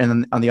not rare. And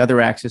then on the other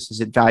axis,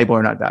 is it valuable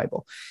or not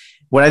valuable?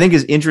 What I think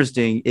is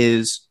interesting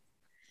is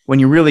when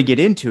you really get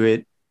into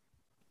it,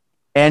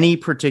 any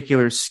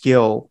particular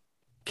skill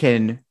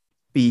can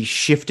be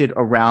shifted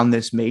around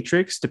this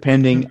matrix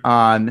depending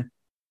on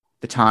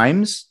the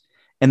times,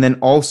 and then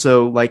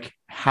also like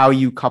how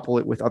you couple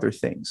it with other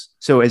things.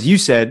 So as you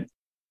said,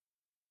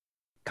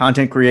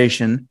 content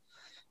creation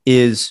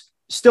is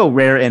still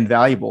rare and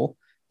valuable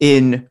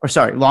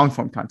long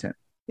form content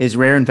is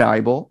rare and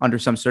valuable under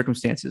some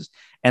circumstances.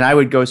 And I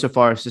would go so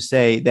far as to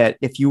say that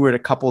if you were to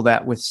couple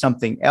that with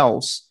something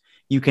else,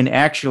 you can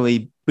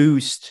actually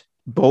boost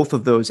both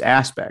of those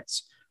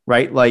aspects,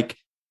 right? Like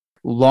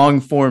long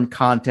form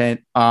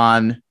content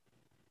on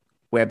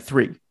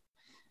Web3.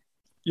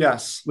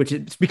 Yes. Which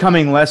is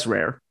becoming less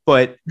rare.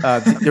 But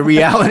the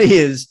reality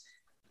is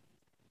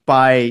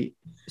by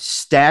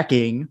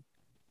stacking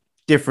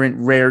different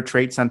rare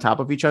traits on top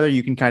of each other,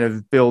 you can kind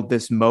of build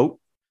this moat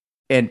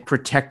and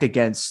protect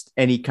against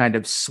any kind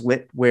of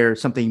slip where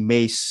something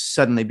may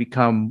suddenly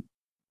become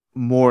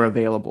more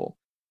available.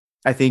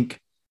 I think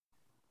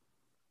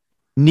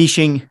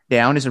niching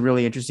down is a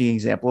really interesting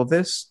example of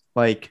this.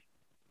 Like,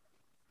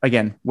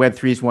 again,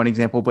 Web3 is one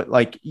example, but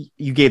like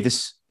you gave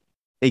this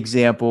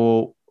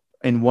example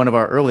in one of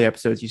our early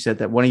episodes. You said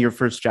that one of your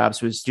first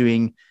jobs was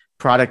doing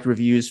product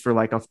reviews for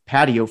like a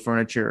patio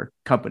furniture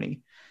company.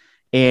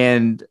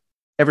 And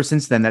ever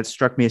since then, that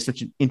struck me as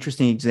such an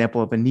interesting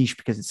example of a niche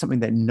because it's something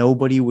that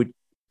nobody would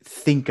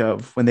think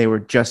of when they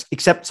were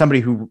except somebody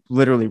who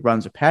literally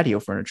runs a patio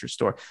furniture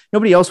store.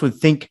 Nobody else would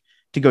think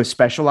to go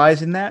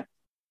specialize in that,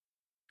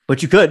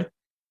 but you could.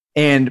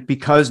 And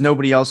because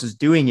nobody else is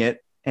doing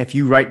it, if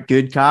you write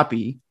good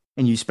copy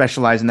and you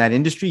specialize in that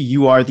industry,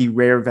 you are the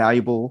rare,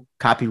 valuable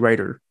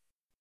copywriter.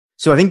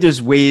 So I think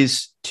there's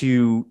ways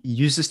to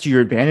use this to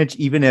your advantage,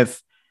 even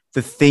if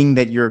the thing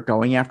that you're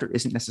going after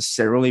isn't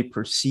necessarily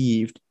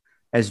perceived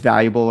as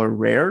valuable or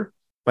rare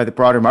by the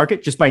broader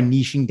market, just by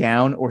niching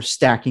down or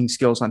stacking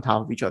skills on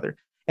top of each other.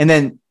 And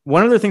then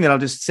one other thing that I'll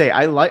just say,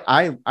 I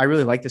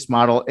really like this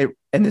model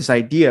and this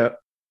idea.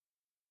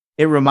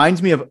 It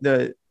reminds me of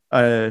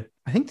I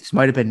think this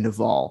might have been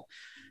Naval,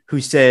 who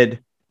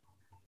said,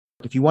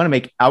 if you want to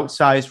make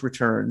outsized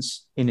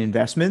returns in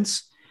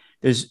investments,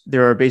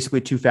 there are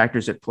basically two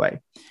factors at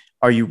play.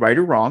 Are you right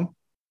or wrong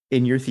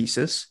in your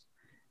thesis?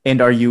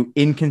 And are you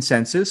in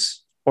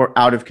consensus or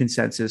out of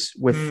consensus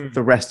with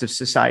the rest of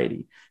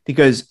society?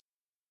 Because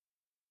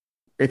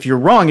if you're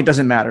wrong, it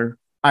doesn't matter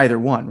either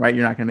one, right?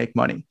 You're not going to make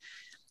money.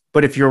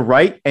 But if you're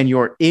right and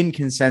you're in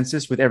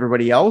consensus with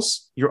everybody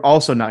else, you're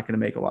also not going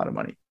to make a lot of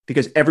money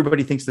because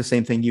everybody thinks the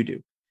same thing you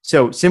do.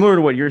 So similar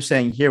to what you're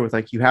saying here with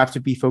like, you have to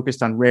be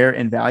focused on rare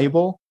and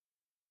valuable.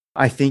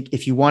 I think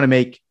if you want to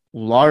make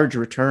large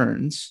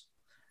returns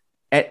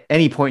at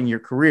any point in your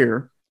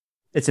career,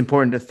 it's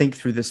important to think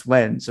through this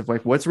lens of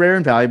like, what's rare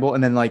and valuable?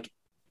 And then like,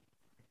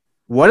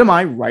 what am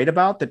I right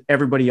about that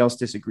everybody else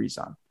disagrees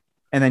on?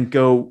 And then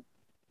go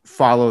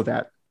follow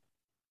that.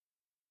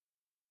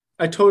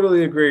 I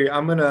totally agree.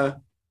 I'm going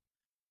to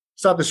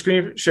stop the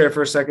screen share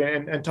for a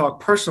second and talk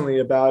personally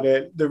about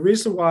it. The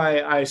reason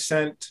why I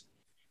sent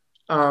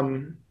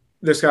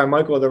this guy,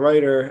 Michael, the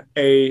writer,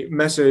 a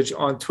message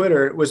on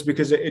Twitter was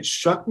because it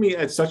struck me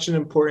at such an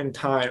important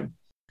time.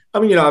 I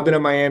mean, I've been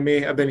in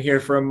Miami. I've been here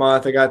for a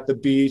month. I got the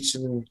beach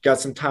and got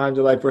some time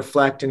to like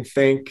reflect and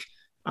think.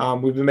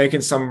 We've been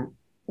making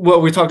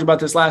we talked about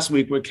this last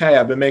week with Kay.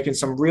 I've been making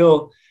some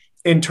real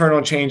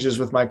internal changes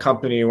with my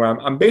company where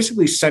I'm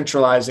basically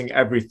centralizing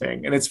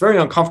everything. And it's very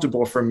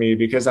uncomfortable for me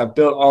because I've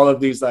built all of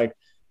these like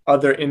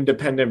other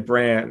independent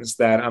brands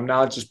that I'm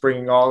now just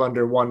bringing all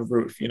under one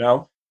roof,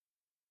 And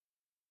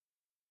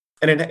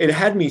it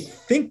had me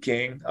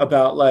thinking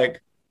about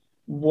like,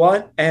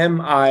 what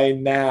am I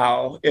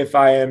now if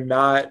I am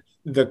not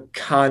the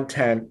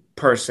content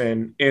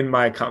person in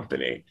my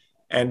company?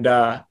 And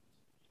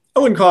I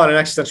wouldn't call it an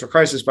existential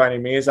crisis by any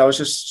means. I was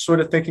just sort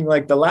of thinking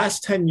like the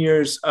last 10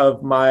 years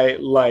of my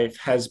life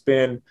has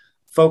been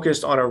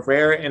focused on a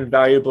rare and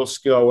valuable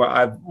skill where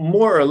I've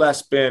more or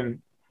less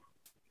been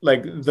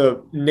like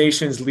the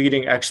nation's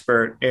leading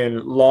expert in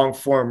long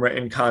form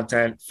written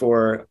content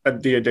for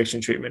the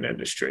addiction treatment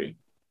industry.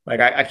 Like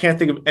I can't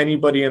think of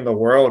anybody in the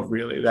world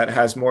really that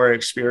has more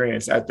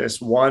experience at this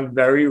one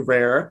very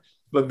rare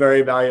but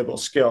very valuable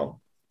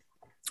skill.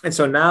 And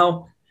so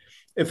now,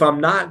 if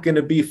I'm not going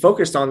to be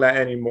focused on that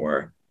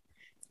anymore,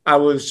 I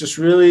was just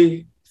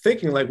really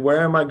thinking like,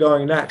 where am I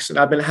going next? And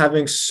I've been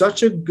having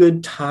such a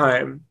good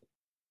time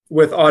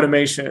with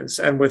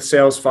automations and with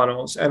sales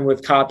funnels and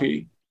with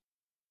copy.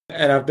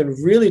 And I've been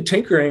really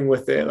tinkering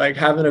with it, like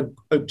having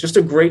just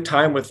a great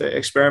time with it,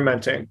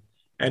 experimenting.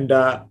 And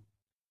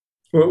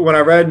when I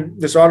read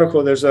this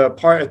article, there's a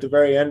part at the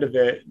very end of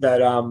it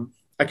that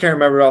I can't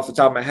remember off the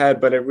top of my head,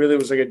 but it really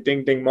was like a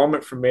ding ding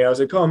moment for me. I was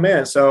like, oh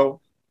man,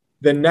 so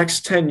the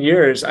next 10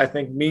 years, I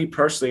think me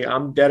personally,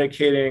 I'm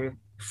dedicating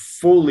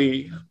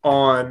fully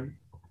on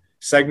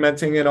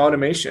segmenting and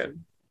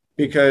automation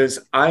because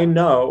I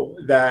know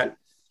that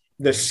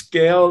the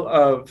skill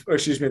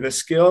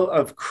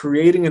of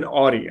creating an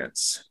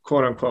audience,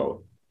 quote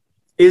unquote,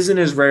 isn't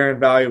as rare and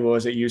valuable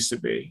as it used to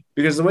be.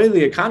 Because the way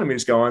the economy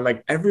is going,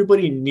 like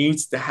everybody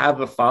needs to have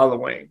a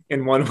following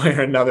in one way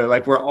or another.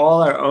 Like we're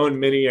all our own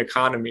mini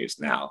economies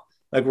now.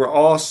 Like we're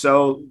all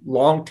so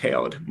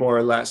long-tailed, more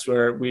or less,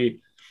 where we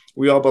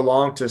all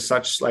belong to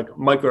such like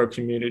micro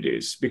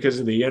communities because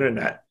of the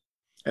internet.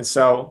 And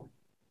so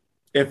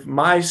if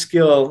my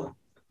skill,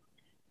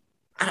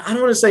 I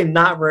don't want to say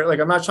not rare, like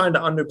I'm not trying to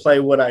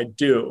underplay what I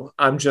do.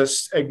 I'm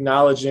just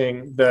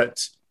acknowledging that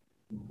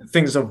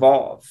things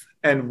evolve,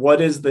 and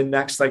what is the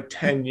next like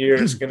 10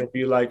 years going to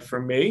be like for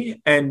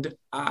me. And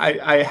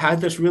I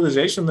had this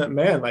realization that,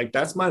 man, like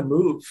that's my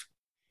move.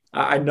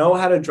 I know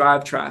how to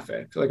drive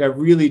traffic. Like I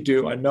really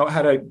do. I know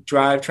how to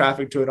drive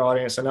traffic to an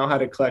audience. I know how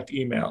to collect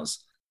emails,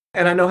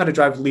 and I know how to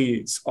drive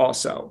leads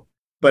also.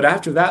 But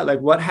after that, like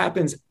what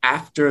happens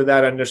after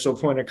that initial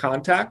point of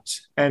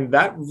contact? And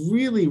that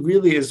really,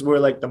 really is where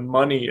like the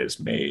money is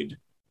made,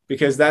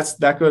 because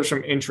that goes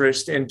from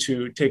interest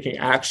into taking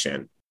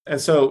action. And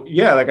so,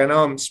 yeah, like I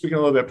know I'm speaking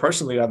a little bit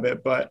personally of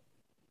it, but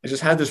I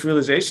just had this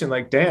realization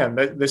like, damn,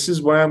 this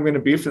is where I'm going to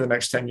be for the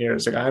next 10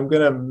 years. Like I'm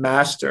going to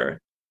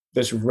master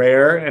this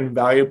rare and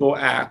valuable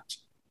act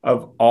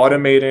of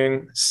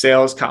automating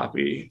sales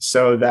copy,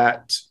 so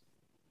that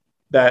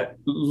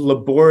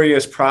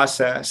laborious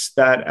process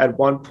that at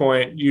one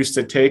point used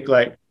to take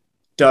like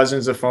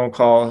dozens of phone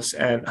calls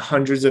and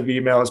hundreds of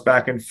emails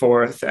back and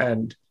forth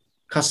and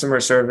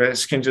customer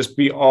service can just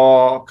be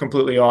all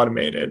completely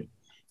automated.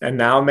 And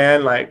now,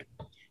 man, like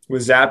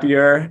with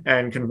Zapier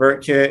and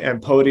ConvertKit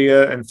and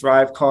Podia and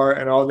Thrivecart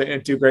and all the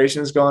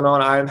integrations going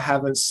on, I'm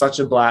having such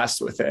a blast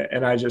with it.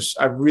 And I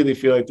really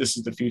feel like this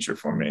is the future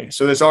for me.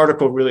 So this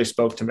article really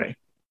spoke to me.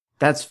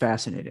 That's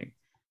fascinating.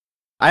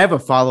 I have a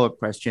follow-up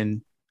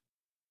question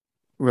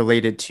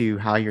related to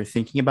how you're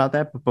thinking about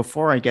that. But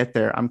before I get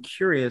there, I'm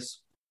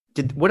curious,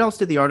 what else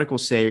did the article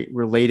say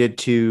related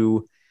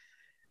to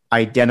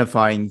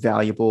identifying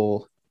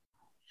valuable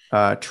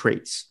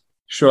traits?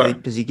 Sure.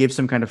 Does he give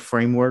some kind of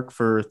framework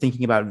for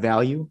thinking about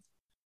value?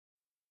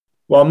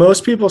 While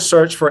most people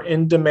search for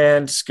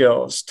in-demand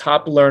skills,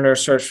 top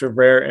learners search for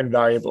rare and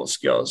valuable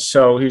skills.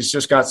 So he's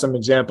just got some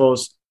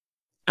examples.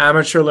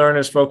 Amateur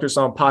learners focus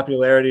on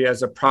popularity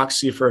as a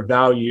proxy for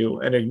value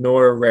and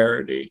ignore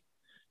rarity.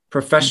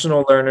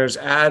 Professional learners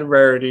add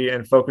rarity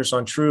and focus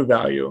on true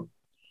value.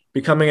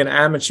 Becoming an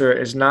amateur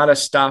is not a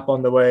stop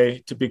on the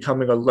way to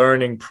becoming a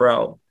learning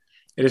pro.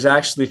 It is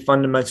actually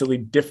fundamentally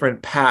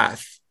different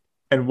path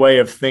and way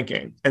of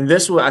thinking. And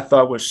this what I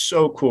thought was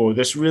so cool.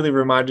 This really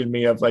reminded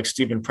me of like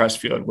Stephen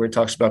Pressfield, where he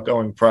talks about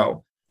going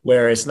pro,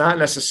 where it's not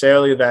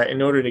necessarily that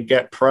in order to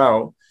get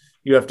pro,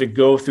 you have to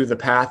go through the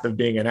path of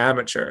being an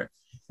amateur.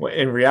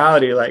 In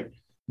reality, like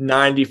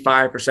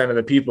 95% of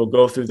the people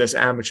go through this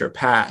amateur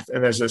path.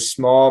 And there's a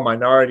small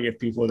minority of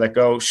people that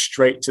go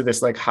straight to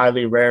this like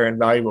highly rare and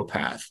valuable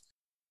path.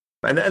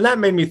 And that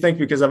made me think,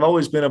 because I've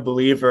always been a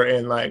believer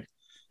in like,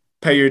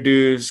 pay your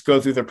dues, go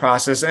through the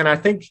process. And I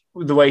think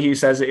the way he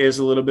says it is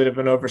a little bit of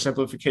an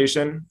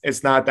oversimplification.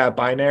 It's not that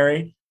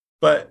binary,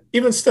 but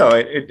even still,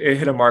 it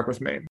hit a mark with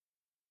me.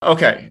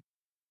 Okay,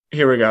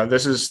 here we go.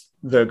 This is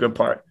the good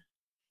part.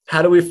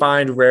 How do we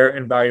find rare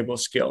and valuable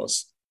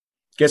skills?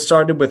 Get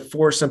started with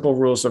 4 simple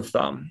rules of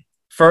thumb.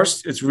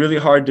 First, it's really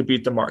hard to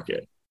beat the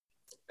market.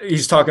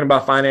 He's talking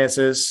about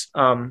finances,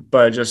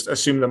 but just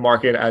assume the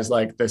market as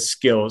like the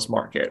skills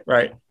market,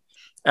 right?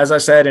 As I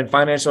said, in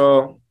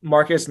financial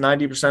markets,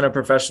 90% of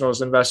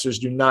professionals, investors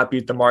do not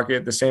beat the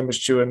market. The same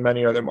is true in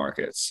many other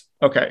markets.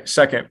 Okay,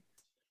 second,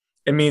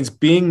 it means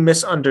being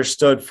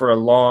misunderstood for a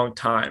long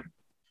time.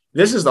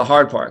 This is the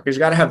hard part, because you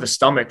got to have the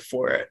stomach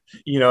for it.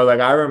 You know, like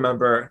I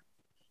remember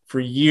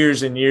for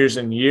years and years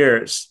and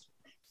years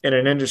in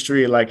an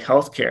industry like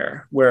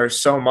healthcare, where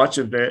so much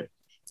of it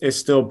is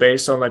still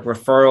based on like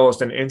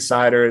referrals and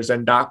insiders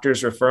and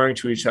doctors referring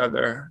to each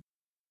other,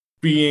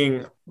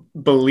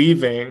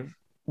 believing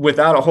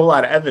without a whole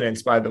lot of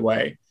evidence, by the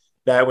way,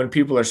 that when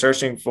people are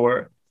searching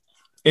for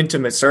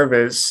intimate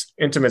services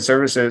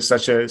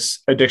such as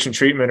addiction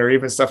treatment or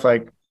even stuff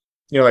like,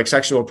 you know, like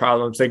sexual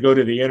problems, they go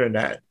to the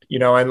internet, you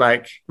know, and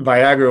like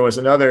Viagra was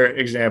another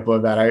example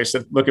of that. I used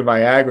to look at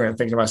Viagra and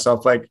think to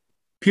myself, like,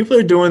 people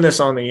are doing this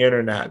on the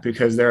internet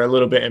because they're a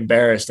little bit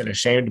embarrassed and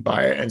ashamed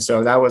by it. And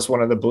so that was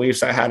one of the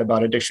beliefs I had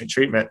about addiction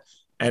treatment.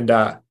 And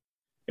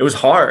it was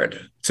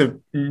hard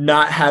to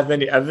not have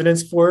any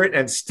evidence for it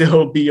and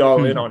still be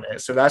all in on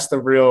it. So that's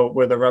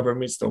where the rubber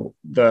meets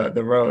the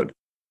road.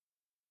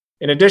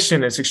 In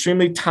addition, it's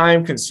extremely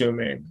time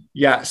consuming.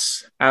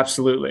 Yes,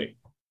 absolutely.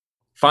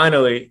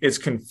 Finally, it's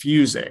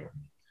confusing.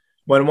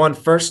 When one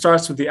first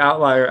starts with the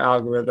Outlier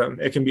algorithm,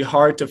 it can be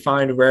hard to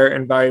find rare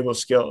and valuable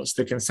skills.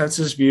 The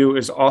consensus view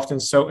is often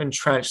so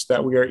entrenched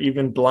that we are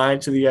even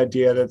blind to the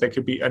idea that there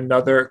could be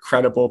another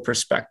credible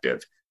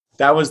perspective.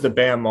 That was the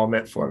bam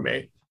moment for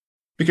me,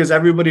 because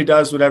everybody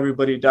does what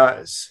everybody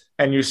does,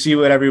 and you see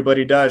what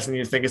everybody does and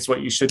you think it's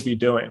what you should be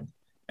doing.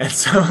 And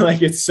so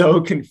like, it's so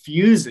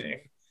confusing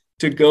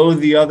to go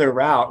the other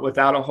route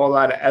without a whole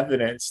lot of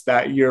evidence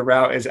that your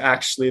route is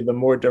actually the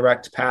more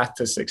direct path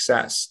to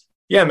success.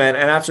 Yeah, man.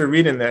 And after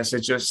reading this,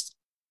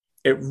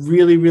 it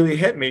really, really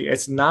hit me.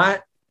 It's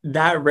not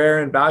that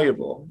rare and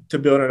valuable to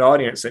build an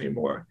audience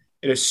anymore.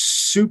 It is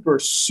super,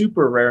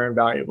 super rare and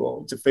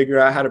valuable to figure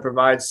out how to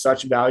provide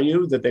such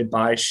value that they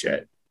buy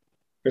shit.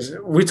 Because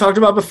we talked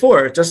about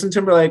before, Justin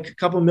Timberlake, a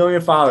couple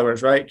million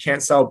followers, right?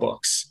 Can't sell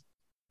books.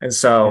 And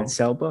so Can't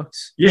sell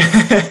books.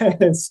 Yeah.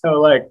 And so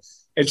like,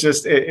 it's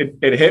just, it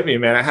hit me,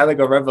 man. I had like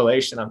a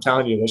revelation. I'm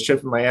telling you, this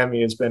trip in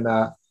Miami has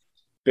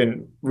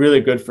been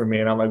really good for me.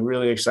 And I'm like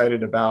really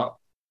excited about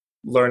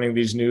learning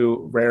these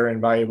new rare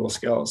and valuable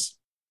skills.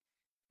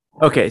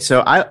 Okay.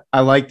 So I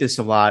like this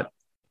a lot.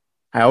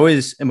 I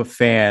always am a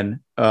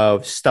fan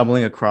of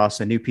stumbling across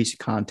a new piece of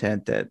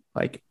content that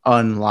like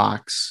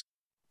unlocks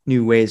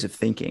new ways of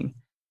thinking.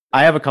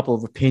 I have a couple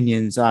of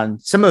opinions on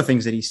some of the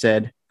things that he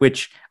said,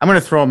 which I'm going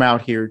to throw them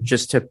out here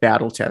just to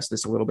battle test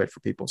this a little bit for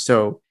people.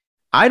 So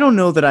I don't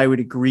know that I would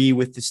agree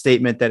with the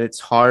statement that it's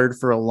hard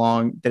for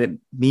that it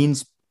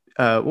means,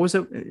 what was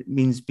it? It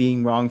means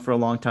being wrong for a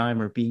long time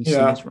or being seen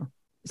as wrong.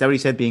 Is that what he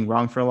said? Being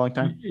wrong for a long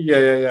time?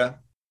 Yeah.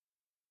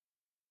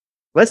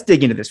 Let's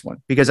dig into this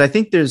one because I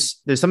think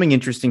there's something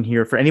interesting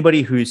here for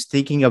anybody who's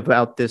thinking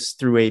about this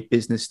through a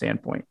business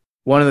standpoint.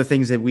 One of the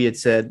things that we had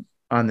said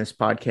on this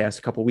podcast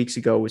a couple of weeks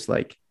ago was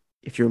like,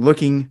 if you're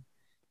looking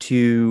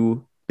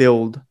to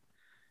build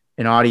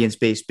an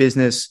audience-based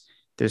business,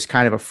 there's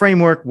kind of a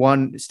framework.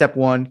 Step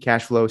one,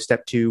 cash flow.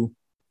 Step two,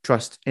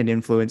 trust and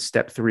influence.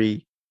 Step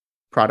three,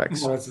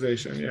 products.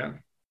 Monetization, yeah.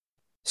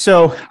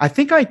 So I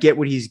think I get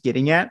what he's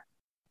getting at,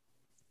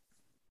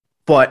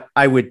 but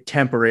I would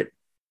temper it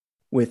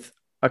with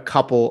a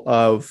couple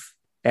of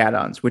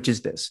add-ons, which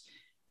is this.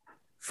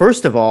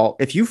 First of all,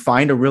 if you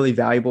find a really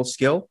valuable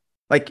skill,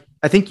 like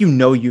I think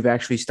you've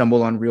actually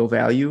stumbled on real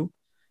value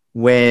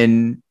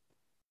when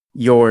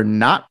you're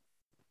not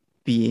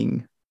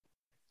being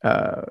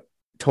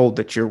told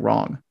that you're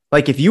wrong.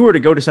 Like if you were to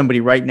go to somebody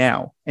right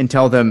now and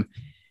tell them,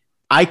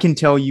 I can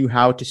tell you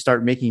how to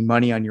start making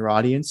money on your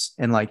audience,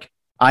 and like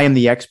I am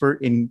the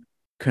expert in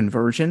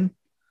conversion,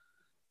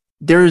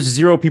 there's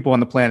 0 people on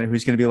the planet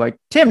who's going to be like,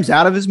 Tim's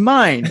out of his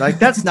mind. Like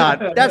that's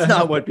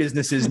not what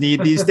businesses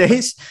need these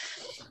days.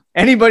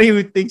 Anybody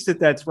who thinks that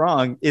that's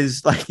wrong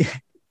is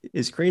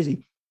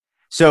crazy.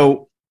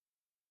 So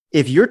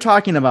if you're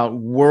talking about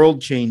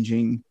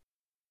world-changing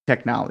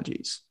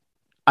technologies,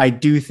 I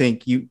do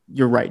think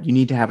you're right. You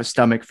need to have a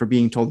stomach for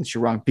being told that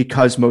you're wrong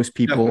because most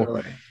people,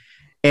 definitely.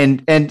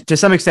 And to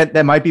some extent,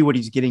 that might be what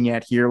he's getting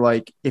at here.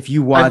 Like if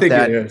you want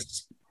that,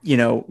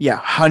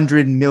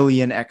 100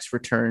 million X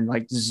return,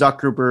 like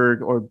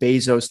Zuckerberg or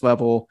Bezos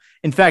level.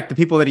 In fact, the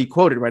people that he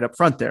quoted right up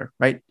front there,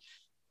 right?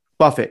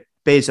 Buffett,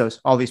 Bezos,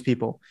 all these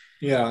people.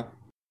 Yeah.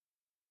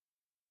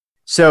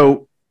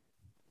 So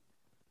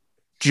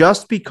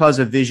just because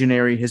a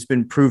visionary has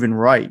been proven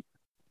right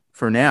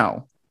for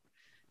now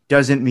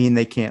doesn't mean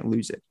they can't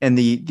lose it. And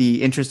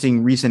the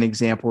interesting recent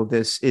example of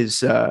this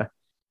is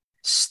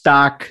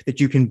stock that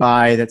you can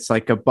buy that's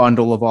like a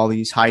bundle of all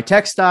these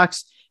high-tech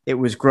stocks. It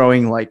was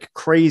growing like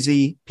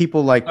crazy.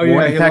 People like, he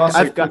lost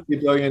like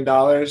 $50 billion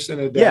in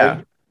a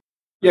day.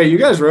 Yeah, you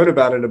guys wrote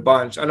about it a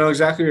bunch. I know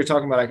exactly what you're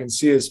talking about. I can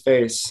see his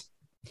face.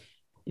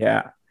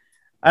 Yeah.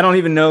 I don't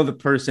even know the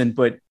person,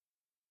 but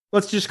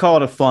let's just call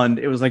it a fund.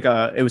 It was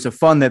a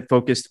fund that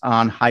focused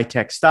on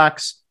high-tech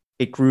stocks.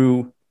 It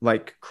grew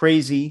like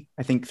crazy,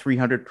 I think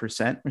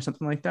 300% or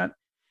something like that.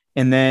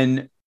 And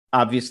then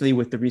obviously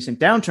with the recent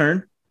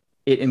downturn,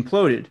 it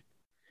imploded.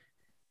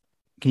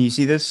 Can you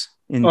see this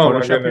in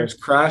Photoshop? My goodness.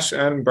 Crash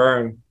and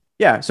burn.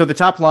 Yeah. So the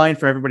top line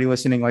for everybody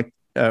listening,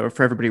 or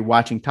for everybody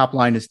watching, top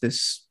line is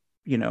this,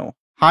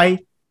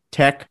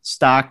 high-tech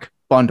stock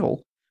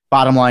bundle.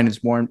 Bottom line is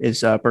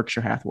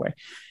Berkshire Hathaway.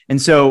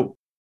 And so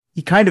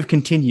he kind of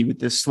continued with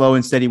this slow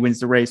and steady wins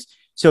the race.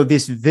 So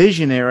this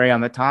visionary on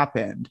the top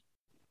end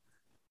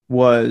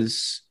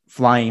was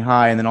flying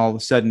high, and then all of a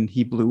sudden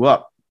he blew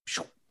up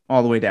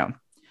all the way down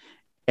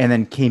and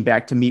then came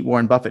back to meet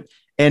Warren Buffett.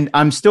 And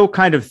I'm still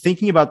kind of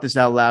thinking about this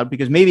out loud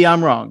because maybe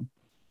I'm wrong.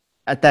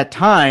 At that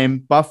time,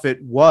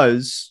 Buffett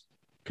was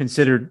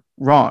considered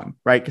wrong,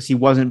 right? Because he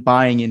wasn't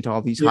buying into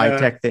all these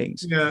high-tech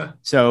things. Yeah.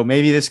 So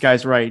maybe this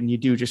guy's right, and you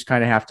do just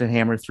kind of have to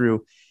hammer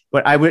through.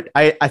 But I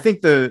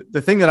think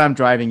the thing that I'm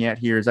driving at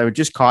here is I would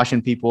just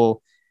caution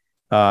people,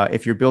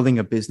 if you're building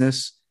a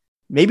business,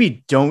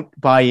 maybe don't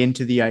buy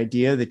into the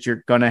idea that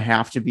you're going to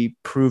have to be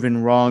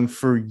proven wrong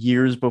for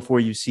years before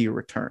you see a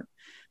return.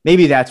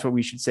 Maybe that's what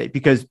we should say,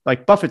 because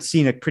like Buffett's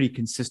seen a pretty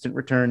consistent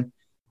return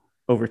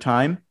over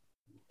time.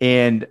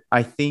 And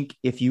I think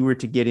if you were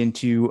to get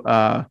into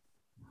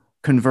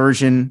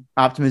conversion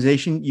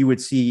optimization, you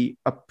would see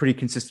a pretty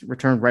consistent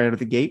return right out of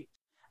the gate.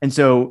 And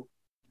so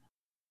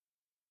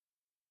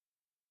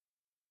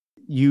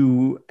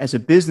you as a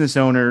business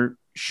owner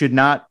should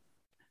not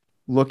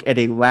look at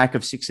a lack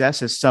of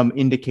success as some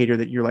indicator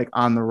that you're like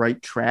on the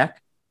right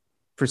track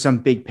for some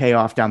big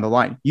payoff down the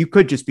line. You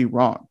could just be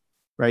wrong,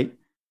 right?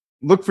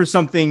 Look for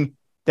something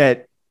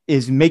that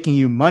is making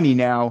you money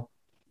now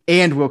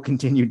and will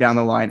continue down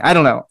the line. I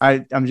don't know.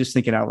 I'm just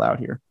thinking out loud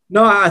here.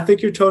 No, I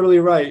think you're totally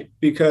right,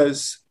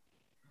 because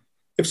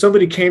if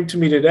somebody came to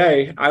me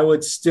today, I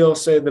would still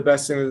say the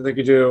best thing that they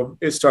could do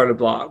is start a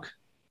blog.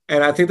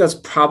 And I think that's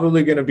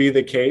probably going to be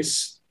the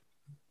case.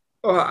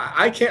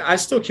 I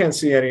still can't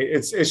see any.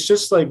 It's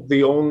just like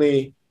the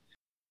only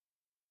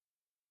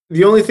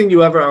thing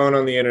you ever own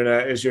on the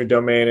internet is your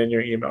domain and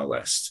your email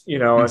list,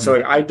 And so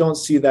like, I don't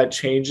see that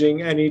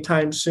changing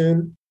anytime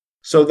soon.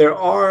 So there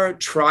are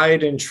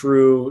tried and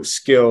true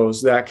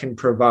skills that can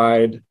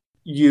provide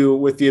you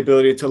with the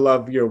ability to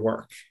love your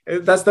work.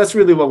 That's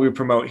really what we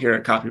promote here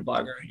at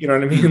Copyblogger. You know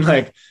what I mean?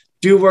 Like,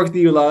 do work that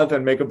you love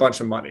and make a bunch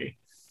of money,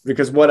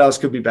 because what else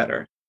could be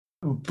better?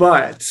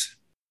 But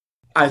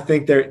I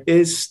think there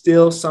is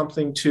still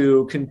something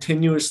to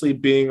continuously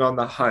being on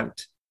the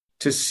hunt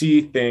to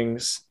see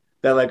things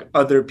that like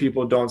other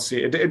people don't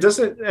see. It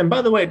doesn't, and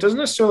by the way, it doesn't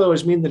necessarily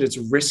always mean that it's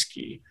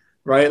risky,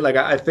 right? Like,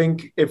 I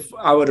think if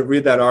I were to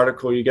read that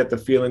article, you get the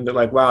feeling that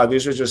like, wow,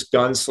 these are just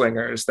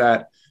gunslingers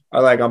that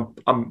are like,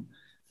 I'm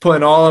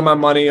putting all of my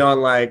money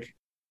on like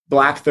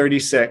Black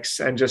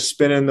 36 and just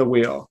spinning the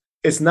wheel.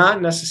 It's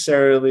not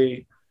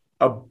necessarily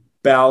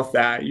about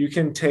that. You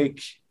can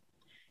take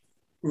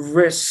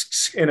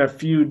risks in a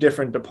few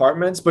different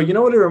departments, but you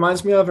know what it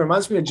reminds me of? It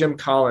reminds me of Jim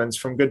Collins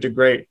from Good to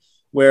Great,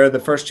 where the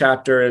first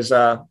chapter is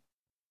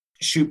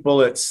shoot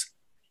bullets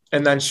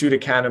and then shoot a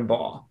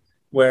cannonball,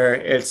 where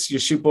it's you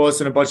shoot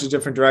bullets in a bunch of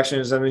different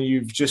directions and then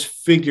you just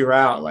figure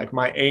out like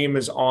my aim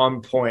is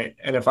on point.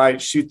 And if I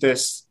shoot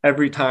this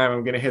every time,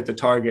 I'm going to hit the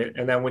target.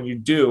 And then when you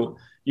do,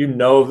 you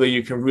know that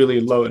you can really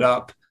load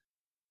up,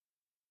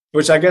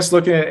 which I guess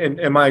looking at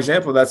in my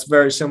example, that's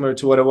very similar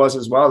to what it was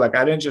as well. Like,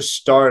 I didn't just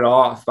start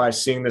off by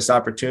seeing this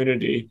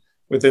opportunity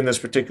within this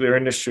particular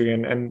industry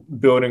and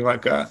building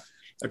like a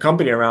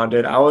company around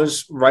it. I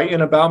was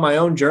writing about my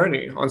own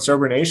journey on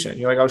Sober Nation.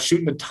 Like, I was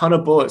shooting a ton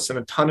of bullets in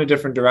a ton of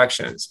different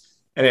directions.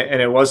 And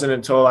it wasn't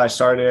until I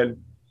started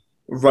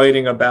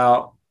writing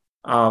about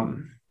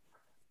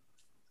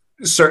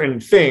certain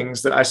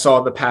things that I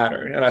saw the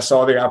pattern and I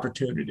saw the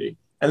opportunity.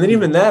 And then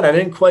even then, I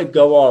didn't quite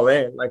go all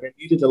in. Like, I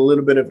needed a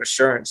little bit of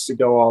assurance to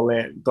go all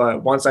in.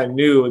 But once I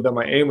knew that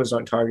my aim was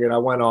on target, I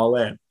went all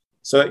in.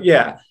 So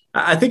yeah,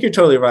 I think you're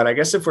totally right. I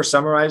guess if we're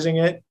summarizing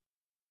it,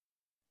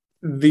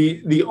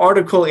 the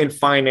article in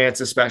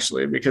finance,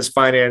 especially because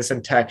finance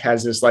and tech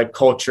has this like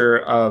culture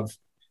of,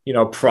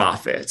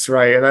 profits,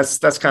 right? And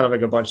that's kind of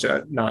like a bunch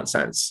of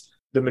nonsense.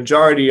 The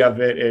majority of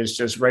it is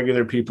just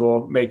regular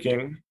people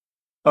making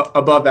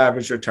above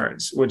average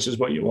returns, which is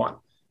what you want.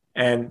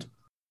 And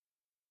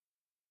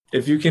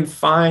if you can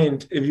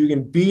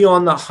be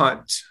on the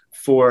hunt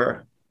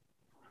for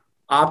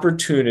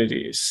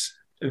opportunities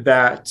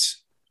that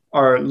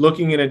are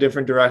looking in a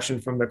different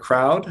direction from the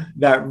crowd,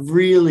 that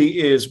really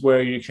is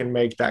where you can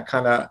make that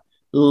kind of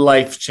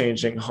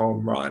life-changing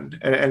home run.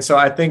 And so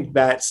I think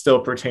that still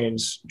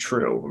pertains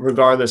true,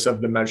 regardless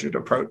of the measured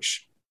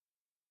approach.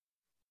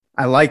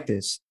 I like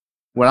this.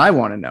 What I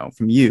want to know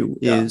from you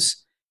is,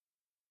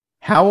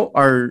 how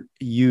are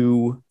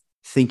you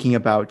thinking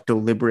about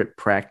deliberate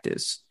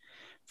practice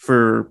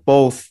for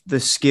both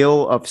the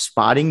skill of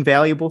spotting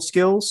valuable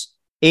skills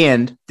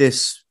and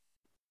this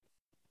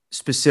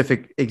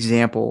specific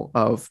example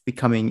of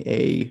becoming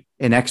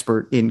an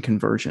expert in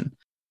conversion?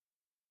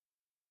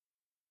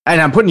 And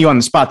I'm putting you on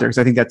the spot there because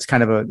I think that's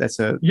kind of it's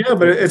a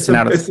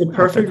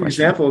perfect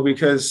example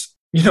because,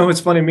 it's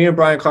funny. Me and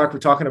Brian Clark were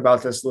talking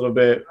about this a little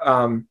bit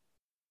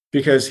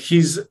because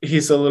he's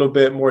a little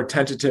bit more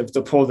tentative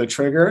to pull the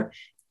trigger.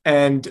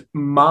 And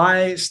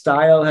my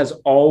style has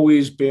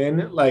always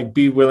been like,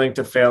 be willing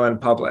to fail in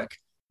public.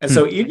 And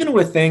so even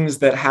with things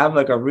that have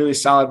like a really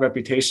solid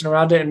reputation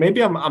around it, and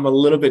maybe I'm a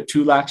little bit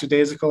too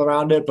lackadaisical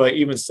around it, but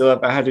even still,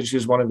 if I had to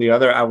choose one or the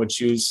other, I would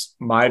choose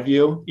my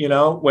view,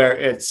 where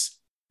it's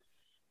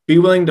be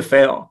willing to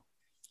fail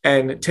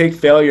and take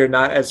failure,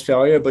 not as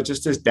failure, but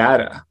just as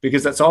data,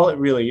 because that's all it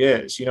really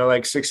is.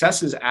 Like,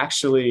 success is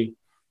actually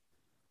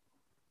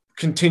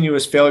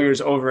continuous failures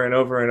over and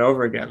over and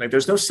over again. Like,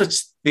 there's no such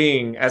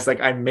thing as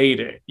like, I made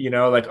it,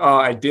 like, oh,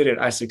 I did it,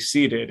 I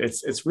succeeded.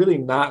 It's really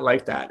not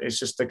like that. It's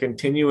just a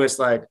continuous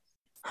like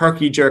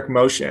herky jerk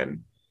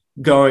motion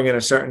going in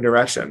a certain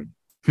direction.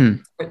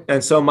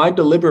 And so my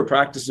deliberate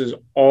practice is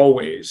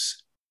always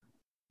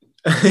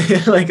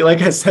like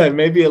I said,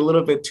 maybe a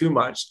little bit too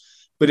much,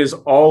 but is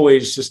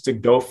always just to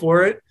go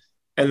for it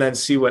and then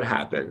see what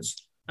happens.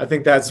 I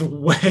think that's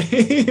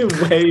way,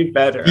 way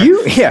better.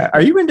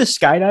 Are you into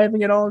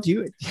skydiving at all? Are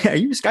you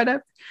a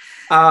skydiver?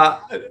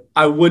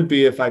 I would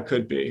be if I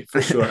could be,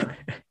 for sure.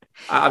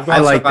 I've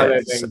gone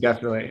skydiving,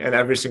 definitely. And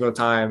every single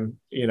time,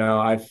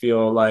 I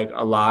feel like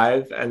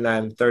alive. And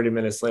then 30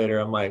 minutes later,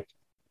 I'm like,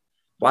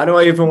 why do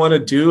I even want to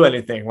do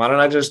anything? Why don't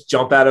I just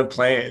jump out of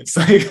planes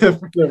like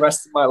for the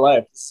rest of my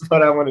life? This is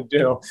what I want to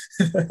do.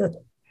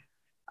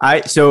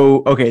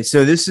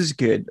 So this is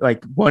good.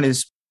 Like, one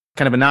is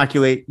kind of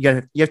inoculate.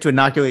 You have to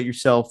inoculate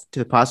yourself to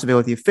the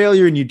possibility of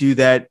failure. And you do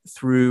that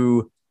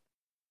through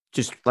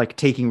just like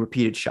taking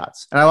repeated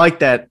shots. And I like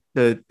that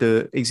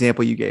the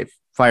example you gave,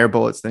 fire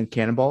bullets than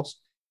cannonballs.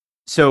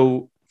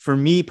 So for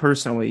me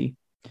personally,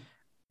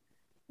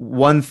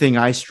 one thing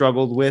I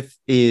struggled with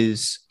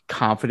is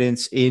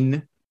confidence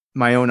in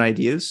my own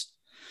ideas.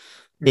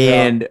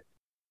 Yeah. And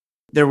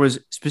there was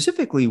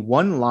specifically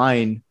one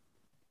line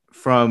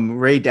from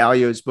Ray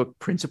Dalio's book,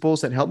 Principles,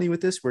 that helped me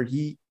with this, where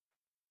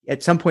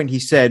at some point he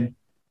said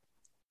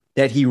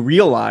that he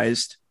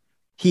realized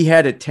he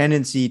had a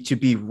tendency to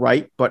be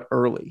right, but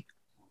early.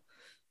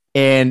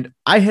 And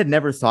I had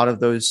never thought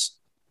of those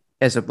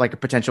as a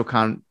potential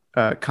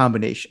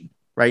combination,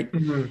 right?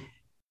 Mm-hmm.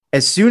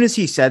 As soon as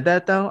he said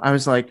that, though, I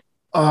was like,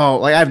 oh,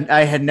 like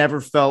I had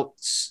never felt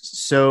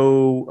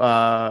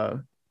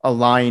so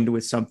aligned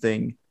with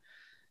something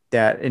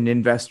that an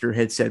investor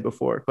had said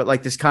before. But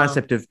like this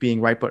concept of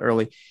being right but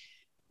early.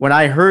 When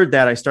I heard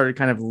that, I started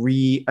kind of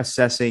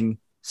reassessing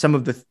some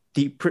of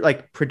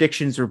the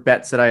predictions or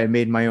bets that I had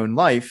made in my own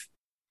life,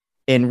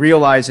 and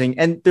realizing,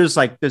 and there's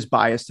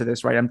bias to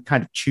this, right? I'm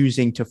kind of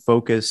choosing to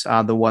focus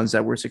on the ones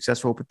that were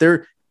successful, but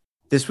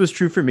this was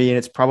true for me, and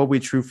it's probably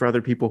true for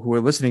other people who are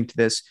listening to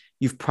this.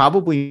 You've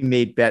probably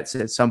made bets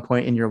at some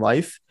point in your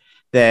life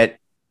that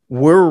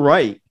were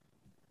right,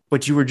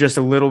 but you were just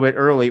a little bit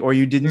early, or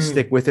you didn't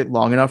stick with it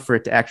long enough for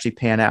it to actually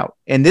pan out.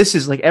 And this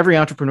is like every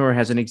entrepreneur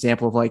has an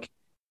example of like,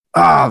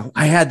 oh,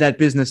 I had that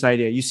business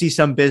idea. You see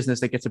some business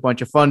that gets a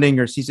bunch of funding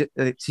or sees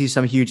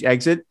some huge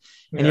exit,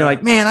 and you're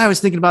like, man, I was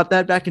thinking about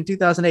that back in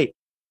 2008.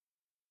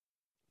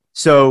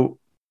 So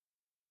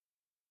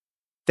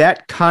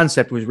that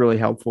concept was really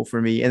helpful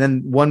for me. And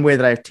then one way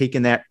that I've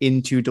taken that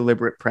into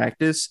deliberate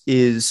practice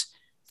is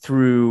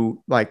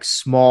through like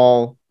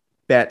small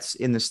bets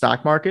in the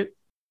stock market.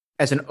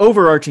 As an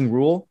overarching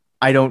rule,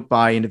 I don't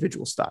buy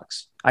individual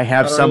stocks. I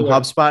have some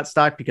HubSpot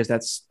stock because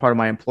that's part of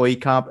my employee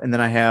comp. And then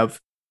I have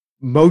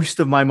most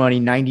of my money,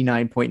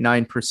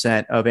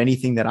 99.9% of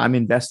anything that I'm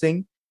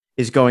investing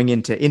is going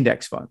into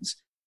index funds.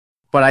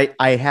 But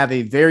I have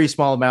a very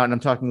small amount, and I'm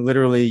talking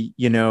literally,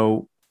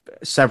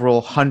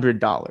 several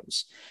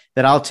 $100s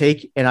that I'll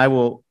take, and I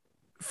will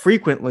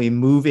frequently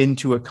move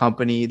into a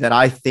company that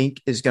I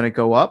think is going to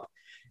go up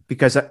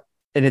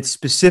and it's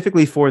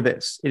specifically for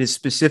this. It is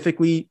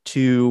specifically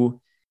to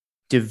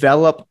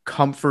develop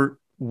comfort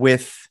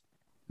with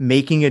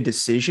making a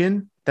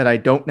decision that I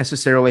don't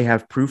necessarily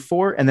have proof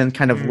for, and then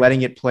kind of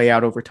letting it play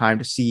out over time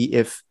to see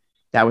if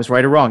that was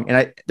right or wrong.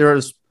 And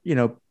there's,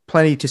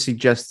 plenty to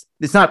suggest.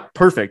 It's not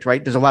perfect,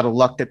 right? There's a lot of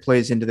luck that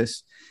plays into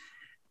this,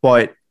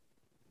 but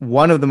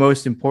one of the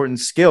most important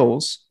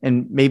skills,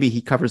 and maybe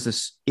he covers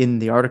this in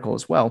the article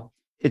as well,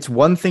 it's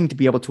one thing to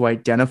be able to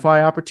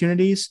identify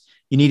opportunities.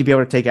 You need to be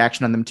able to take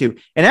action on them too.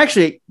 And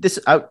actually, this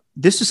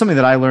is something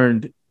that I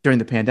learned during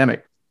the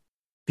pandemic,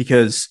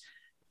 because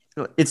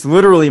it's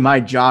literally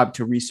my job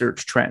to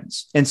research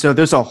trends. And so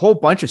there's a whole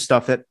bunch of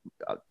stuff that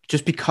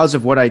just because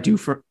of what I do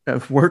for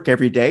work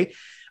every day,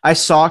 I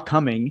saw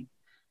coming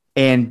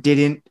and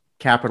didn't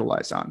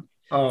capitalize on.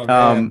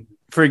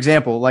 For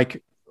example,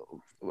 like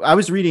I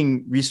was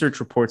reading research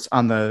reports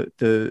on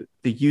the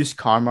used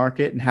car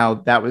market and how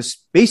that was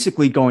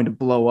basically going to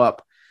blow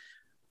up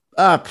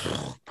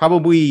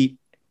probably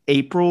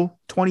April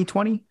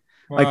 2020.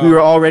 Wow. Like we were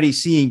already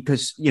seeing,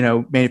 because,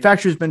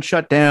 manufacturers been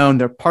shut down,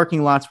 their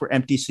parking lots were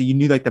empty. So you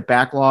knew like the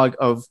backlog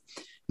of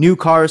new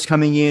cars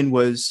coming in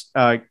was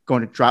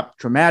going to drop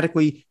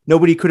dramatically.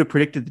 Nobody could have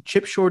predicted the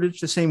chip shortage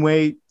the same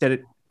way that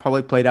it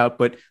probably played out.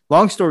 But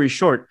long story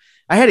short,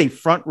 I had a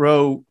front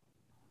row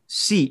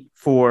seat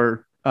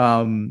for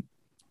the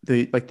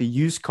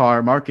used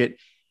car market.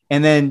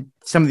 And then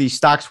some of these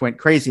stocks went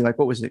crazy. Like,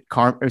 what was it?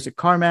 Was it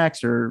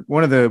CarMax or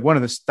one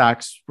of the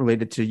stocks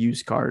related to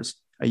used cars?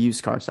 A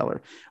used car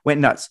seller went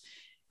nuts.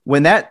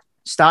 When that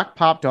stock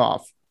popped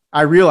off,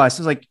 I realized,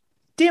 I was like,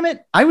 damn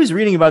it, I was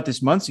reading about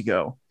this months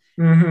ago,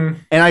 and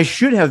I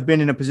should have been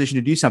in a position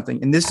to do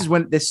something. And this is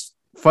when this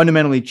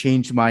fundamentally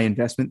changed my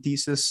investment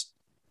thesis.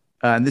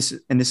 And this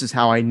is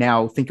how I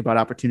now think about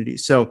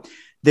opportunities. So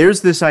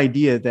there's this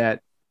idea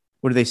that,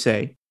 what do they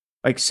say?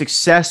 Like,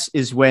 success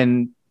is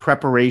when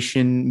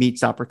preparation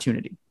meets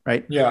opportunity,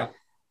 right? Yeah.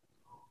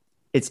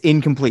 It's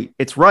incomplete.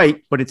 It's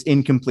right, but it's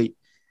incomplete.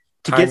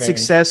 To get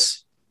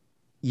success,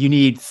 you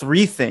need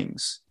three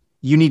things.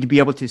 You need to be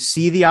able to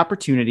see the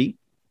opportunity.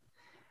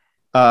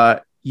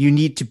 You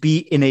need to be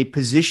in a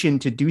position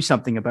to do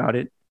something about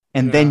it.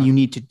 And then you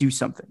need to do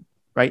something,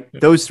 right? Yeah.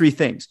 Those three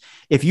things.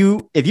 If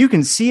you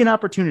can see an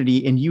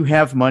opportunity and you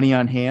have money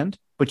on hand,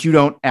 but you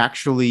don't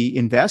actually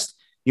invest,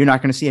 you're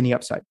not going to see any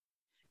upside.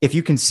 If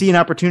you can see an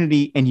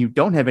opportunity and you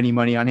don't have any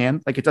money on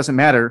hand, like, it doesn't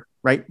matter,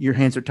 right? Your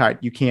hands are tied.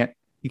 You can't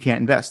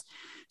invest.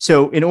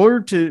 So in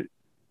order to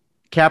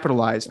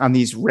capitalize on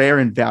these rare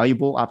and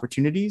valuable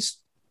opportunities,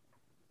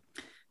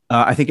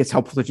 I think it's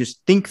helpful to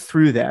just think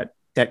through that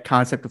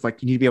concept of,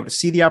 like, you need to be able to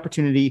see the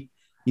opportunity,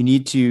 you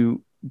need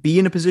to be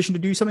in a position to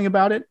do something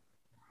about it,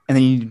 and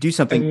then you need to do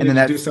something, and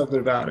then do something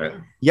about it.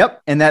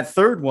 Yep. And that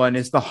third one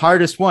is the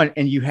hardest one,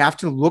 and you have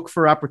to look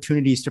for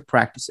opportunities to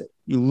practice it.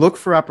 You look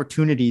for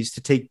opportunities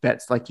to take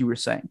bets, like you were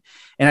saying.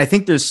 And I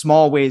think there's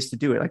small ways to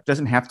do it. Like, it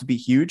doesn't have to be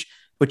huge,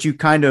 but you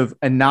kind of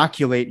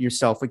inoculate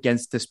yourself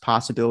against this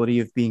possibility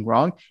of being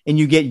wrong, and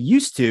you get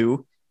used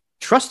to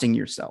trusting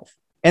yourself.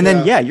 And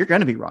then, you're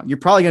going to be wrong. You're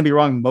probably going to be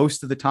wrong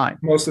most of the time.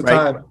 Most of the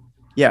time.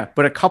 Yeah.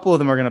 But a couple of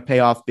them are going to pay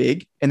off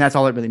big. And that's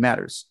all that really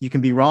matters. You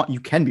can be wrong. You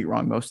can be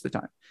wrong most of the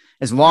time,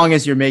 as long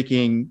as you're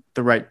making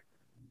the right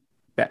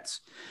bets.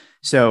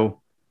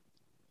 So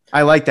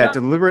I like that.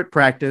 Deliberate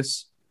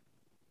practice,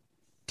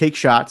 take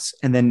shots,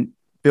 and then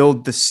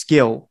build the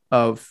skill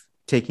of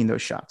taking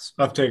those shots.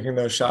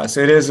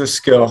 It is a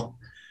skill.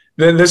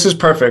 Then this is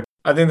perfect.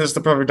 I think this is the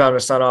perfect time to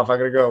sign off. I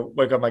got to go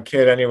wake up my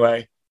kid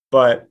anyway,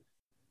 but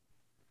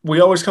we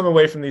always come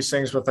away from these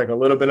things with like a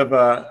little bit of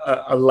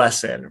a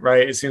lesson,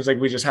 right? It seems like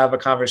we just have a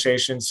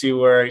conversation, see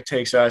where it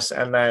takes us,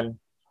 and then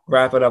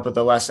wrap it up with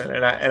a lesson.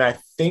 And I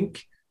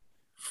think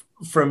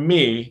for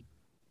me,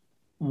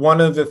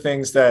 one of the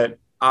things that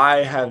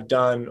I have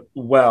done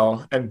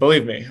well, and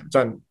believe me, I've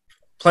done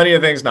plenty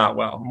of things not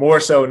well,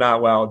 more so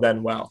not well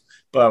than well.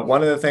 But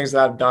one of the things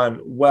that I've done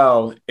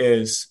well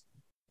is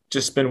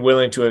just been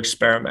willing to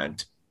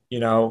experiment.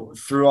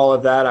 Through all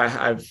of that,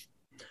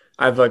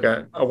 I've like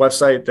a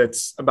website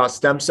that's about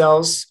stem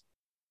cells.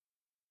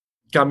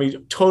 Got me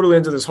totally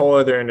into this whole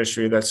other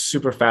industry that's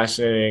super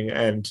fascinating.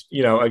 And,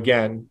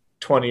 again,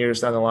 20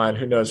 years down the line,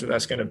 who knows what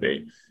that's going to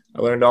be.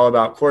 I learned all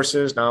about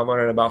courses. Now I'm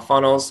learning about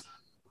funnels,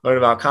 learned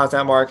about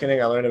content marketing.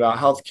 I learned about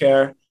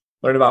healthcare,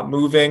 learned about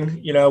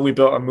moving. We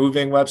built a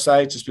moving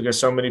website just because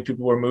so many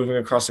people were moving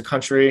across the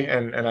country.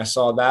 And I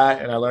saw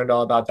that and I learned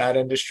all about that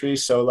industry.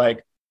 So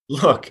like,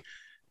 look,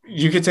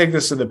 you can take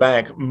this to the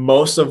bank.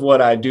 Most of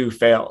what I do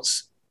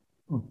fails,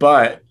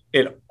 but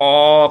it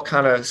all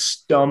kind of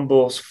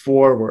stumbles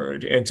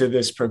forward into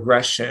this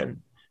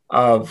progression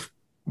of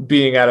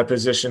being at a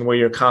position where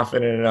you're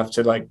confident enough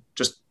to like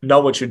just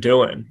know what you're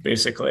doing,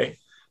 basically.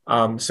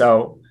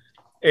 So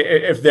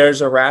if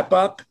there's a wrap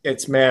up,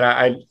 it's, man,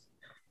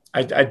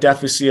 I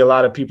definitely see a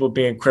lot of people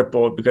being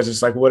crippled because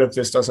it's like, what if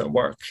this doesn't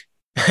work?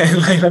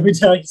 And like, let me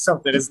tell you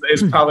something, it's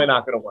probably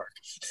not going to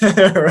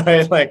work,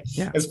 right? Like,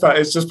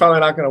 it's just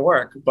probably not going to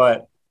work.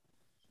 But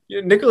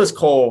Nicholas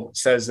Cole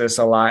says this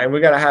a lot, and we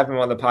got to have him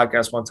on the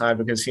podcast one time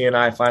because he and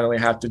I finally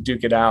have to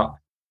duke it out.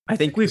 I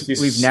think we've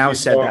now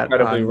said that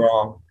incredibly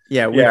wrong.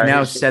 Yeah, we've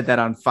now said that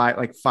on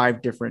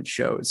five different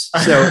shows.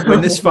 So when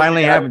this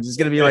finally happens, it's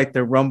going to be like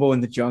the Rumble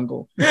in the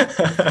Jungle.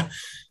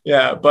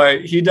 Yeah,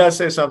 but he does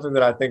say something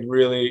that I think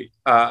really,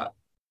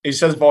 he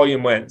says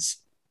volume wins,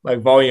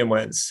 like volume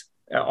wins.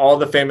 All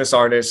the famous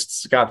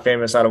artists got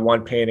famous out of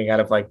one painting out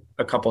of like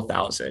a couple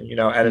thousand.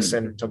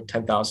 Edison took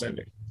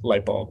 10,000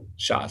 light bulb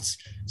shots.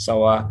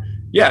 So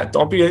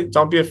don't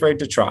be afraid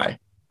to try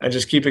and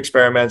just keep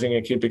experimenting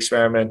and keep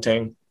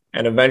experimenting.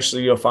 And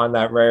eventually you'll find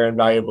that rare and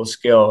valuable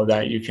skill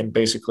that you can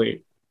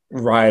basically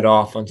ride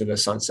off onto the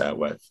sunset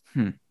with.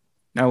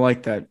 I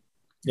like that.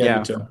 Yeah.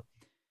 Me too.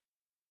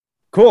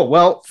 Cool.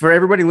 Well, for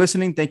everybody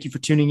listening, thank you for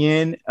tuning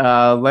in.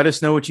 Let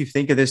us know what you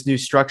think of this new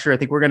structure. I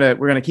think we're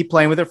gonna keep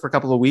playing with it for a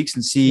couple of weeks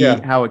and see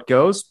how it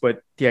goes.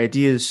 But the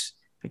idea is,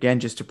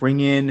 again, just to bring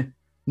in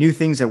new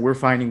things that we're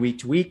finding week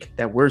to week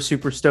that we're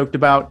super stoked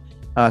about,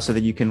 so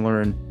that you can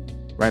learn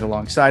right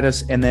alongside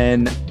us. And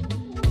then,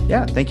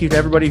 thank you to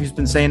everybody who's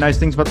been saying nice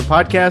things about the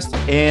podcast,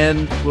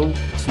 and we'll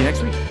see you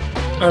next week.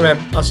 All right,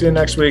 man. I'll see you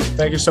next week.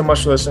 Thank you so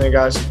much for listening,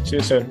 guys. See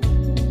you soon.